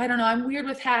fit. I don't know. I'm weird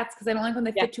with hats because I don't like when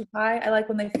they fit too high. I like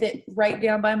when they fit right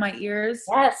down by my ears.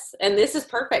 Yes, and this is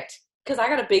perfect because I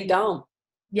got a big dome.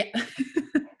 Yeah.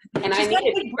 And I need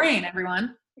a big brain,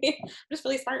 everyone. I'm just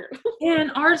really smart.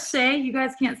 And ours say, you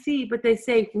guys can't see, but they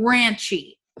say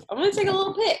ranchy. I'm going to take a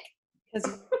little pic.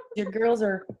 Because your girls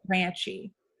are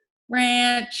ranchy.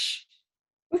 Ranch.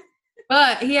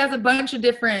 But he has a bunch of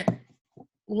different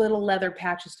little leather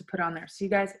patches to put on there. So you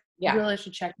guys really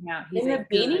should check him out. And the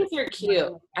beanies are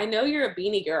cute. I know you're a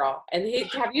beanie girl. And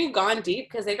have you gone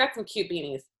deep? Because they got some cute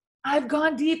beanies. I've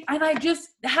gone deep, and I just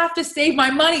have to save my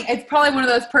money. It's probably one of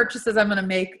those purchases I'm going to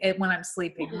make when I'm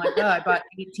sleeping. I'm like, I bought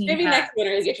 18 Maybe hats. next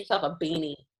winter you get yourself a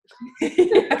beanie.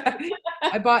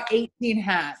 I bought 18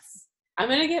 hats. I'm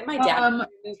going to get my dad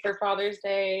for Father's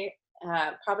Day.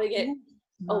 Probably get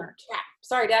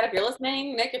sorry, Dad, if you're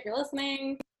listening. Nick, if you're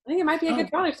listening. I think it might be a good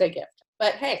Father's Day gift.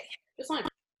 But hey, just one.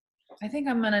 I think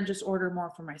I'm going to just order more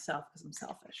for myself because I'm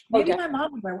selfish. Maybe my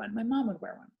mom would wear one. My mom would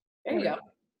wear one. There you go.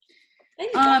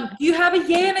 Do you have a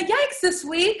yay and a yikes this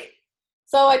week?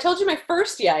 So I told you my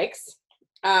first yikes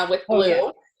with Blue. Yeah.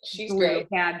 She's great.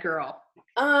 Bad girl.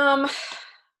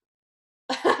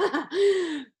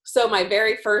 So my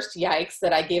very first yikes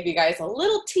that I gave you guys a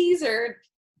little teaser.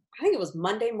 I think it was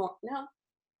Monday morning. No,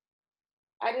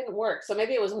 I didn't work. So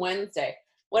maybe it was Wednesday.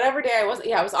 Whatever day I was.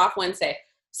 Yeah, I was off Wednesday.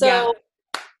 So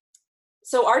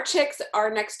So our chicks are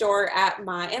next door at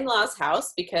my in-laws'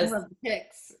 house because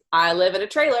I live in a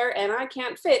trailer and I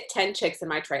can't fit 10 chicks in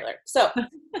my trailer. So,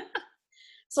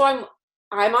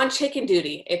 I'm on chicken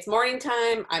duty. It's morning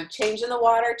time. I'm changing the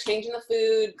water, changing the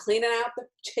food, cleaning out the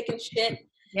chicken shit.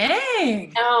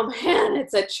 Dang. Oh man,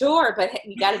 it's a chore, but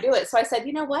you got to do it. So I said,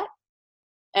 you know what?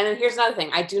 And then here's another thing.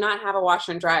 I do not have a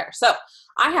washer and dryer. So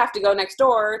I have to go next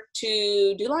door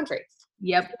to do laundry.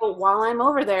 Yep. So while I'm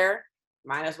over there,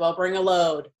 might as well bring a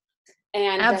load.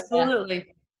 And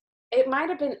absolutely. It might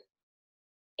have been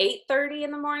 8:30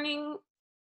 in the morning,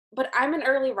 but I'm an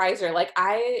early riser. Like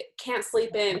I can't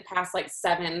sleep in past like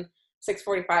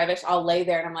 6:45ish. I'll lay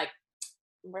there and I'm like,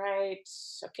 right,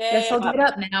 okay. Guess I'll get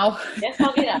up now. Guess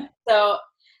I'll get up. So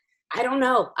I don't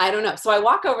know. So I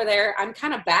walk over there. I'm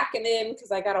kind of backing in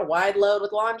because I got a wide load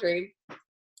with laundry.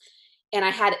 And I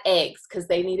had eggs because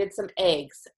they needed some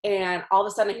eggs. And all of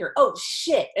a sudden I hear, oh,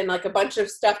 shit. And like a bunch of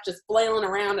stuff just flailing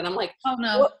around. And I'm like, oh,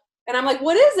 no. What? And I'm like,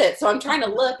 what is it? So I'm trying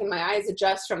to look and my eyes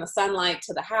adjust from the sunlight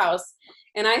to the house.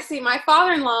 And I see my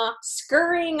father-in-law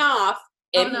scurrying off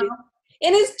in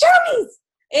his jammies,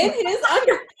 in his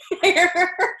underwear,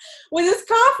 with his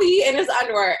coffee in his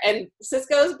underwear. And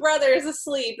Cisco's brother is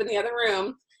asleep in the other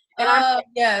room. And I'm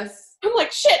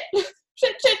like, shit.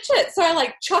 So I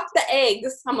like chucked the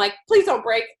eggs. I'm like, please don't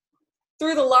break.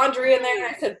 Threw the laundry in there.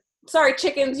 And I said, sorry,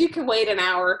 chickens, you can wait an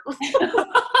hour.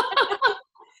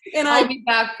 And I'll be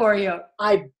back for you.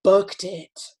 I booked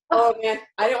it. Oh man,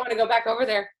 I didn't want to go back over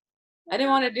there. I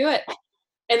didn't want to do it.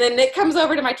 And then Nick comes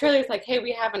over to my trailer. He's like, hey,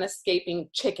 we have an escaping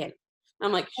chicken.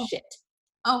 I'm like, shit.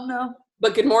 Oh no.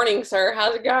 But good morning, sir.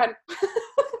 How's it going?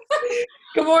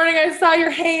 Good morning. I saw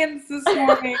your hands this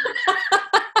morning.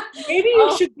 Maybe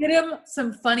you should get him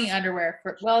some funny underwear.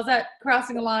 Is that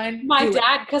crossing a line? My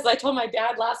dad, because I told my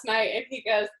dad last night, and he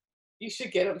goes, you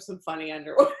should get him some funny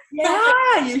underwear.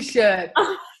 Yeah, you should.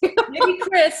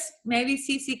 Maybe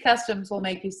CC Customs will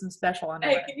make you some special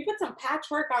underwear. Hey, can you put some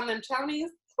patchwork on them chonies?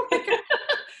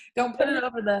 Don't put it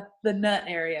over the nut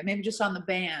area. Maybe just on the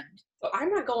band.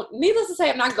 So needless to say,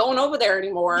 I'm not going over there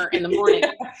anymore in the morning.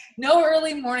 No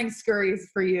early morning scurries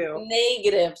for you.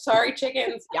 Negative. Sorry,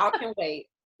 chickens. Y'all can wait.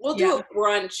 We'll do a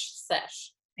brunch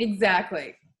sesh.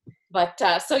 Exactly. But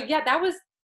that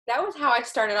was how I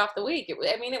started off the week. It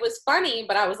was funny,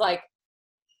 but I was like,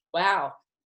 wow.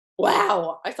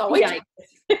 I saw yikes.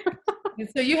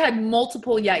 So you had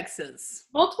multiple yikeses.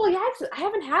 Multiple yikes. I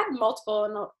haven't had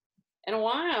multiple in a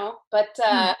while, but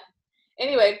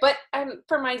anyway. But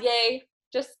for my yay,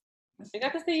 I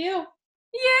got to see you.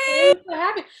 Yay! So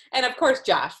happy, and of course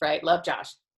Josh. Right, love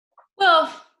Josh.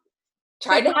 Well.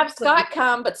 Tried to have Scott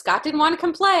come, but Scott didn't want to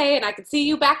come play, and I could see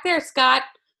you back there, Scott.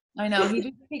 I know. He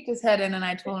just peeked his head in, and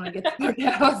I told him to get the fuck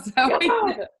out. So I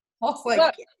was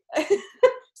like,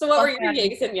 so what were your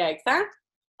yays and yikes,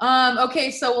 huh?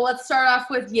 Okay, so let's start off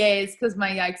with yays, because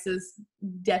my yikes is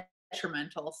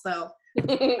detrimental. So,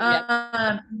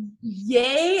 Yeah.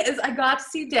 yay is I got to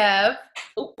see Dev.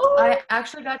 Ooh. I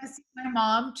actually got to see my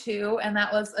mom too, and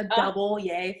that was a double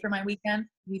yay for my weekend.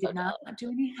 We did not do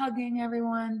any hugging,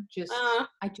 everyone.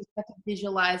 I just got to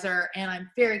visualize her, and I'm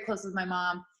very close with my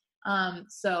mom.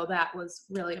 So that was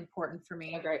really important for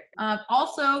me. Oh, great.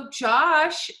 Also,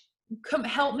 Josh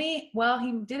helped me. Well,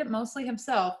 he did it mostly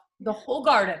himself. The whole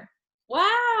garden.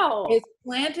 Wow. It's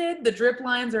planted. The drip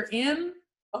lines are in.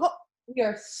 Oh, we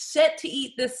are set to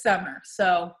eat this summer.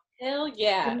 So. Hell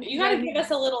yeah. You got to give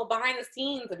us a little behind the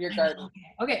scenes of your garden.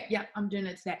 Okay. Yeah, I'm doing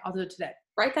it today. I'll do it today.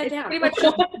 Write that down.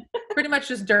 Pretty much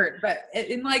just dirt, but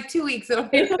in like 2 weeks, it'll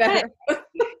be better.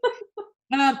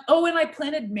 And I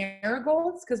planted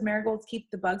marigolds because marigolds keep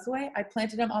the bugs away. I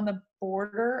planted them on the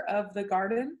border of the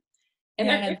garden. And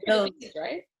they're good for the bees,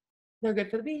 right? They're good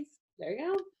for the bees. There you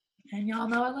go. And y'all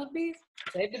know I love bees.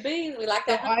 Save the bees. We like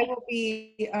that. So I will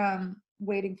be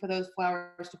waiting for those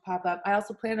flowers to pop up. I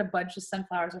also planted a bunch of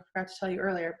sunflowers. I forgot to tell you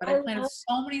earlier, but I planted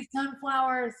so many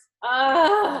sunflowers.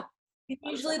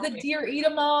 Usually the deer eat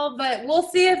them all, but we'll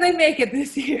see if they make it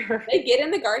this year. They get in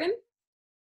the garden?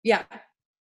 Yeah.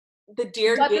 The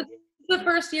deer get. This is the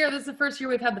first year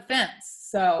we've had the fence.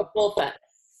 So the full fence.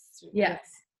 Yes.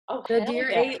 Oh, the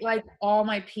deer ate like all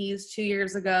my peas 2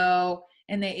 years ago,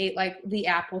 and they ate like the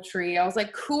apple tree. I was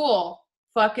like, cool,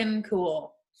 fucking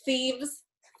cool. Thieves.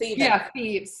 Yeah,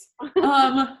 thieves.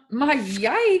 My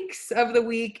yikes of the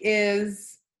week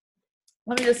is,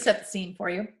 let me just set the scene for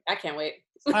you. I can't wait.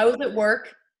 I was at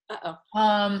work.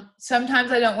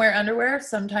 Sometimes I don't wear underwear.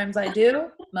 Sometimes I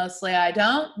do. Mostly I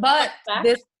don't. But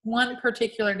this one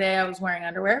particular day I was wearing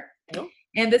underwear. Oh.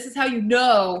 And this is how you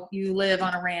know you live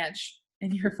on a ranch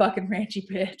and you're a fucking ranchy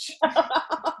bitch.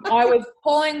 I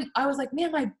was like,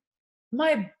 man,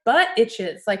 my butt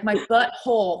itches. Like my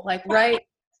butthole, like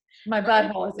my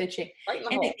butthole is itching.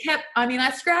 And it kept,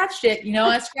 I scratched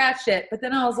it. But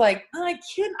then I was like, I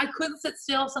couldn't sit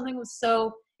still. Something was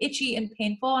so itchy and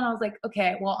painful. And I was like,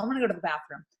 okay, well, I'm going to go to the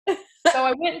bathroom. So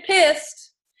I went and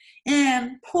pissed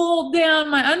and pulled down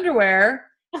my underwear,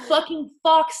 fucking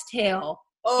foxtail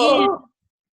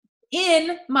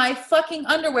in my fucking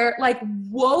underwear, like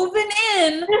woven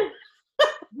in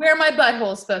where my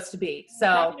butthole is supposed to be.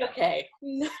 So, okay.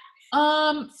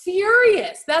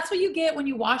 Furious. That's what you get when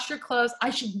you wash your clothes. I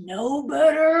should know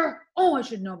better. Oh, I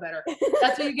should know better.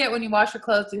 That's what you get when you wash your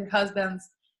clothes to your husbands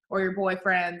or your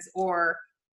boyfriends, or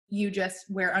you just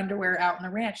wear underwear out on the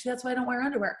ranch. That's why I don't wear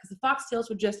underwear, because the foxtails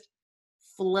would just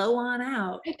flow on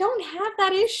out. I don't have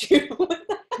that issue.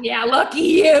 Yeah, lucky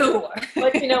you.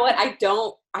 But you know what?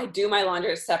 I do my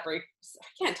laundry separate.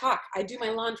 I can't talk. I do my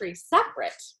laundry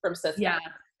separate from Cisco. Yeah.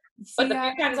 But the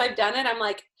few times I've done it, I'm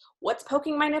like, what's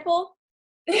poking my nipple?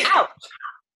 Ouch.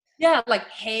 Yeah, like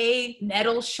hay,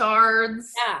 nettle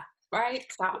shards. Yeah, right.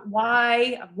 Stop.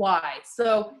 Why?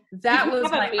 So that was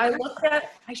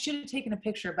I should have taken a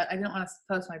picture, but I didn't want to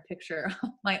post my picture of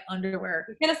my underwear.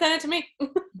 You could have sent it to me.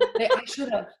 I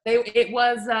should have. It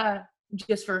was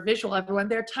just for visual, everyone.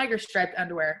 They're tiger striped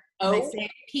underwear. Oh. They say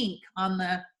pink on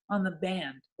the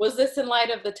band. Was this in light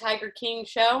of the Tiger King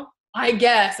show? I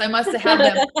guess I must have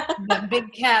had them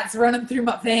big cats running through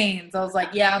my veins. I was like,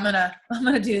 yeah, I'm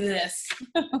gonna do this.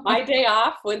 My day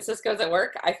off when Cisco's at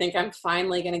work, I think I'm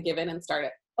finally gonna give in and start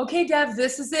it. Okay, Dev,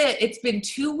 this is it. It's been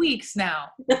 2 weeks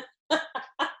now.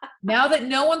 Now that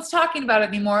no one's talking about it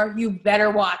anymore, you better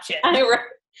watch it.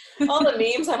 All the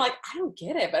memes, I'm like, I don't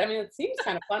get it, but it seems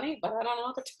kind of funny, but I don't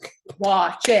know what to do.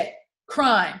 Watch it.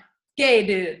 Crime, gay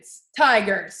dudes,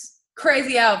 tigers,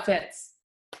 crazy outfits.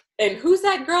 And who's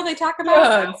that girl they talk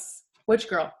about? Which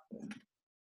girl?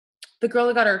 The girl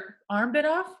that got her arm bit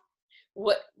off?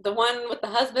 What? The one with the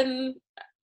husband?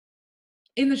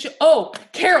 In the show? Oh,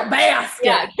 Carol Baskin.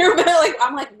 Yeah, Carol Baskin.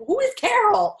 I'm like, who is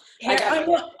Carol?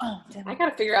 I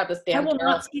gotta figure out this damn Carol. I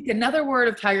will not speak another word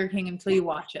of Tiger King until you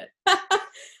watch it.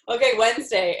 Okay,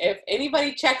 Wednesday. If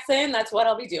anybody checks in, that's what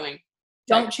I'll be doing.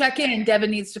 Don't check in. Devin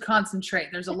needs to concentrate.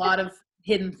 There's a lot of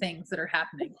hidden things that are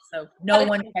happening. So no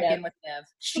one check in with Dev.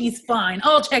 She's fine.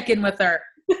 I'll check in with her.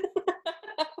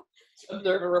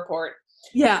 Observe a report.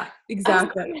 Yeah,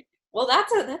 exactly. Well,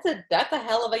 that's a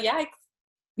hell of a yikes.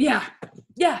 Yeah.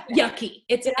 Yucky.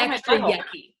 It's extra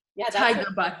yucky. Yeah, Tiger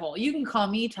Butthole. You can call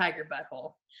me Tiger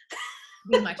Butthole.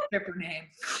 Be my stripper name.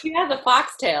 She has a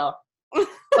foxtail.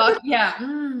 Fuck yeah.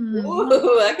 Ooh,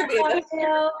 that could be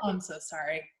a I'm so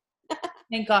sorry.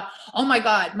 Thank God. Oh my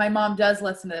God. My mom does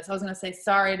listen to this. I was going to say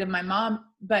sorry to my mom,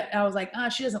 but I was like,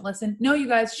 she doesn't listen. No, you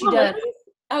guys, she does.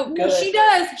 Oh, good. No, she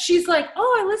does. She's like,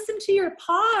 I listened to your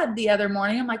pod the other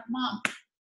morning. I'm like, Mom,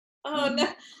 Oh no,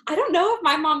 I don't know if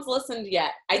my mom's listened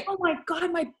yet. Oh my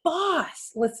God, my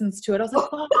boss listens to it. I was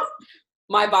like, boss.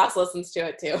 My boss listens to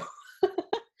it too.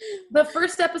 The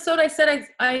first episode I said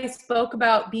I spoke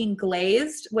about being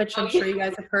glazed, which I'm sure you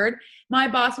guys have heard. My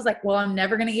boss was like, well, I'm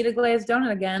never going to eat a glazed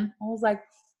donut again. I was like,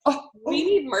 oh. We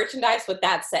need merchandise with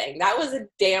that saying. That was a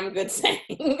damn good saying.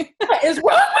 What is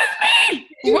wrong with me?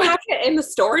 Do you have it in the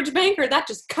storage bank or that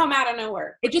just come out of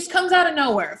nowhere? It just comes out of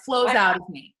nowhere. It flows out of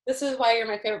me. This is why you're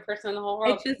my favorite person in the whole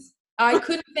world. I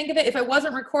couldn't think of it. If I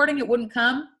wasn't recording, it wouldn't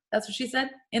come. That's what she said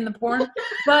in the porn.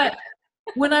 But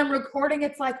when I'm recording,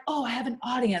 it's like, oh, I have an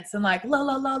audience, and like, la,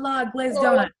 la, la, la, glazed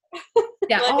donut.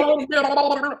 Yeah.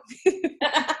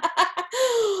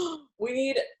 We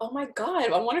need, oh my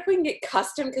God, I wonder if we can get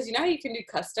custom, because you know how you can do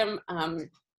custom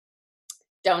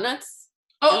donuts?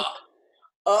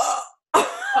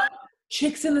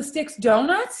 Chicks in the Sticks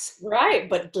donuts? Right,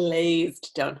 but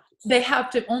glazed donuts. They have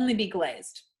to only be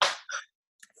glazed.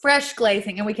 Fresh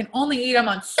glazing, and we can only eat them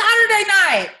on Saturday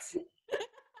night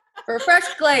for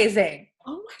fresh glazing.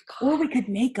 Oh my God. Or we could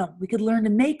make them. We could learn to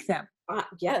make them.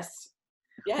 Yes.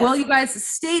 Yes. Well, you guys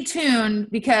stay tuned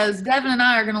because Devin and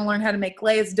I are going to learn how to make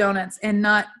glazed donuts and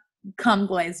not cum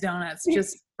glazed donuts,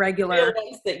 just regular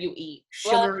ones that you eat.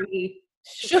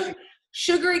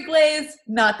 Sugary glaze,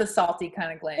 not the salty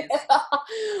kind of glaze.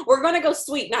 We're going to go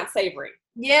sweet, not savory.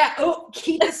 Yeah. Oh,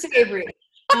 keep the savory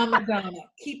on my donut.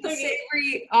 Keep the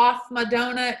savory off my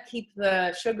donut. Keep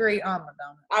the sugary on my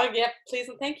donut. Oh, yeah. Please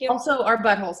and thank you. Also, our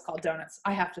butthole's called donuts.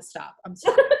 I have to stop. I'm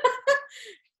sorry.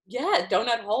 Yeah,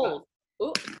 donut hole.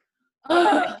 Ooh.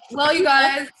 Well, you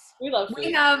guys,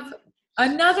 we have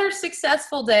another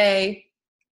successful day.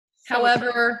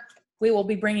 However, we will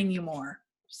be bringing you more.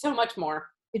 So much more.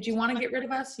 Did you want to get rid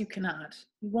of us? You cannot.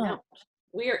 You won't. No.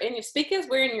 We are in your speakers.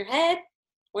 We're in your head.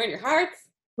 We're in your hearts.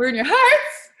 We're in your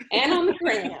hearts. And on the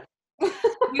gram.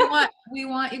 we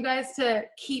want you guys to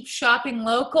keep shopping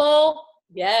local.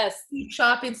 Yes. Keep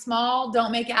shopping small.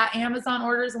 Don't make Amazon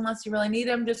orders unless you really need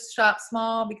them. Just shop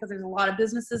small because there's a lot of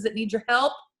businesses that need your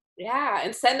help. Yeah.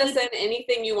 And send us in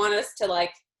anything you want us to,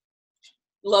 like,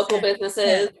 local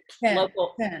businesses.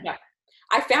 Local. Yeah.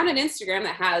 I found an Instagram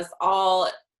that has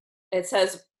it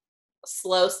says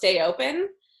slow stay open.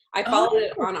 I followed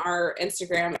it on our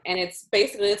Instagram, and it's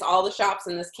all the shops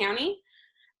in this county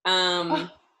that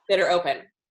are open.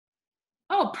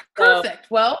 Oh, perfect. So,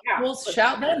 well, we'll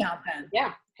shout them out then.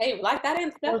 Yeah. Hey, like that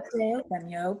Insta. Slow stay open,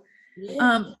 yo.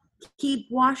 Yeah. Keep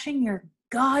washing your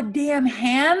goddamn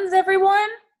hands, everyone.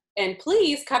 And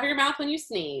please cover your mouth when you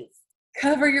sneeze.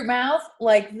 Cover your mouth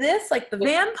like this, like the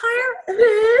vampire.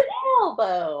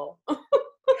 Elbow.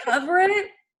 Cover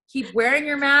it. Keep wearing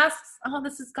your masks. Oh,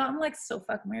 this has gotten like so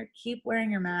fucking weird. Keep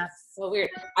wearing your masks. So weird.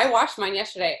 I washed mine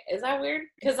yesterday. Is that weird?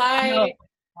 Because I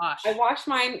washed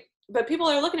mine, but people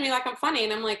are looking at me like I'm funny,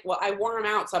 and I'm like, well, I wore them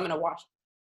out, so I'm gonna wash them.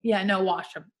 Yeah, no,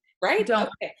 wash them. Right? Don't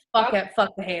fuck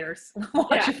the haters.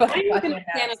 Watch your fucking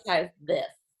sanitize this.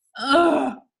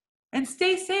 Ugh. And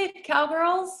stay safe,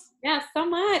 cowgirls. Yeah, so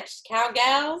much,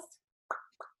 cowgals.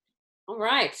 All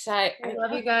right. I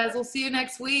love you guys. We'll see you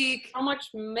next week. So much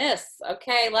miss.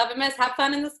 Okay, love and miss. Have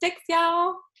fun in the sticks,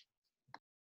 y'all.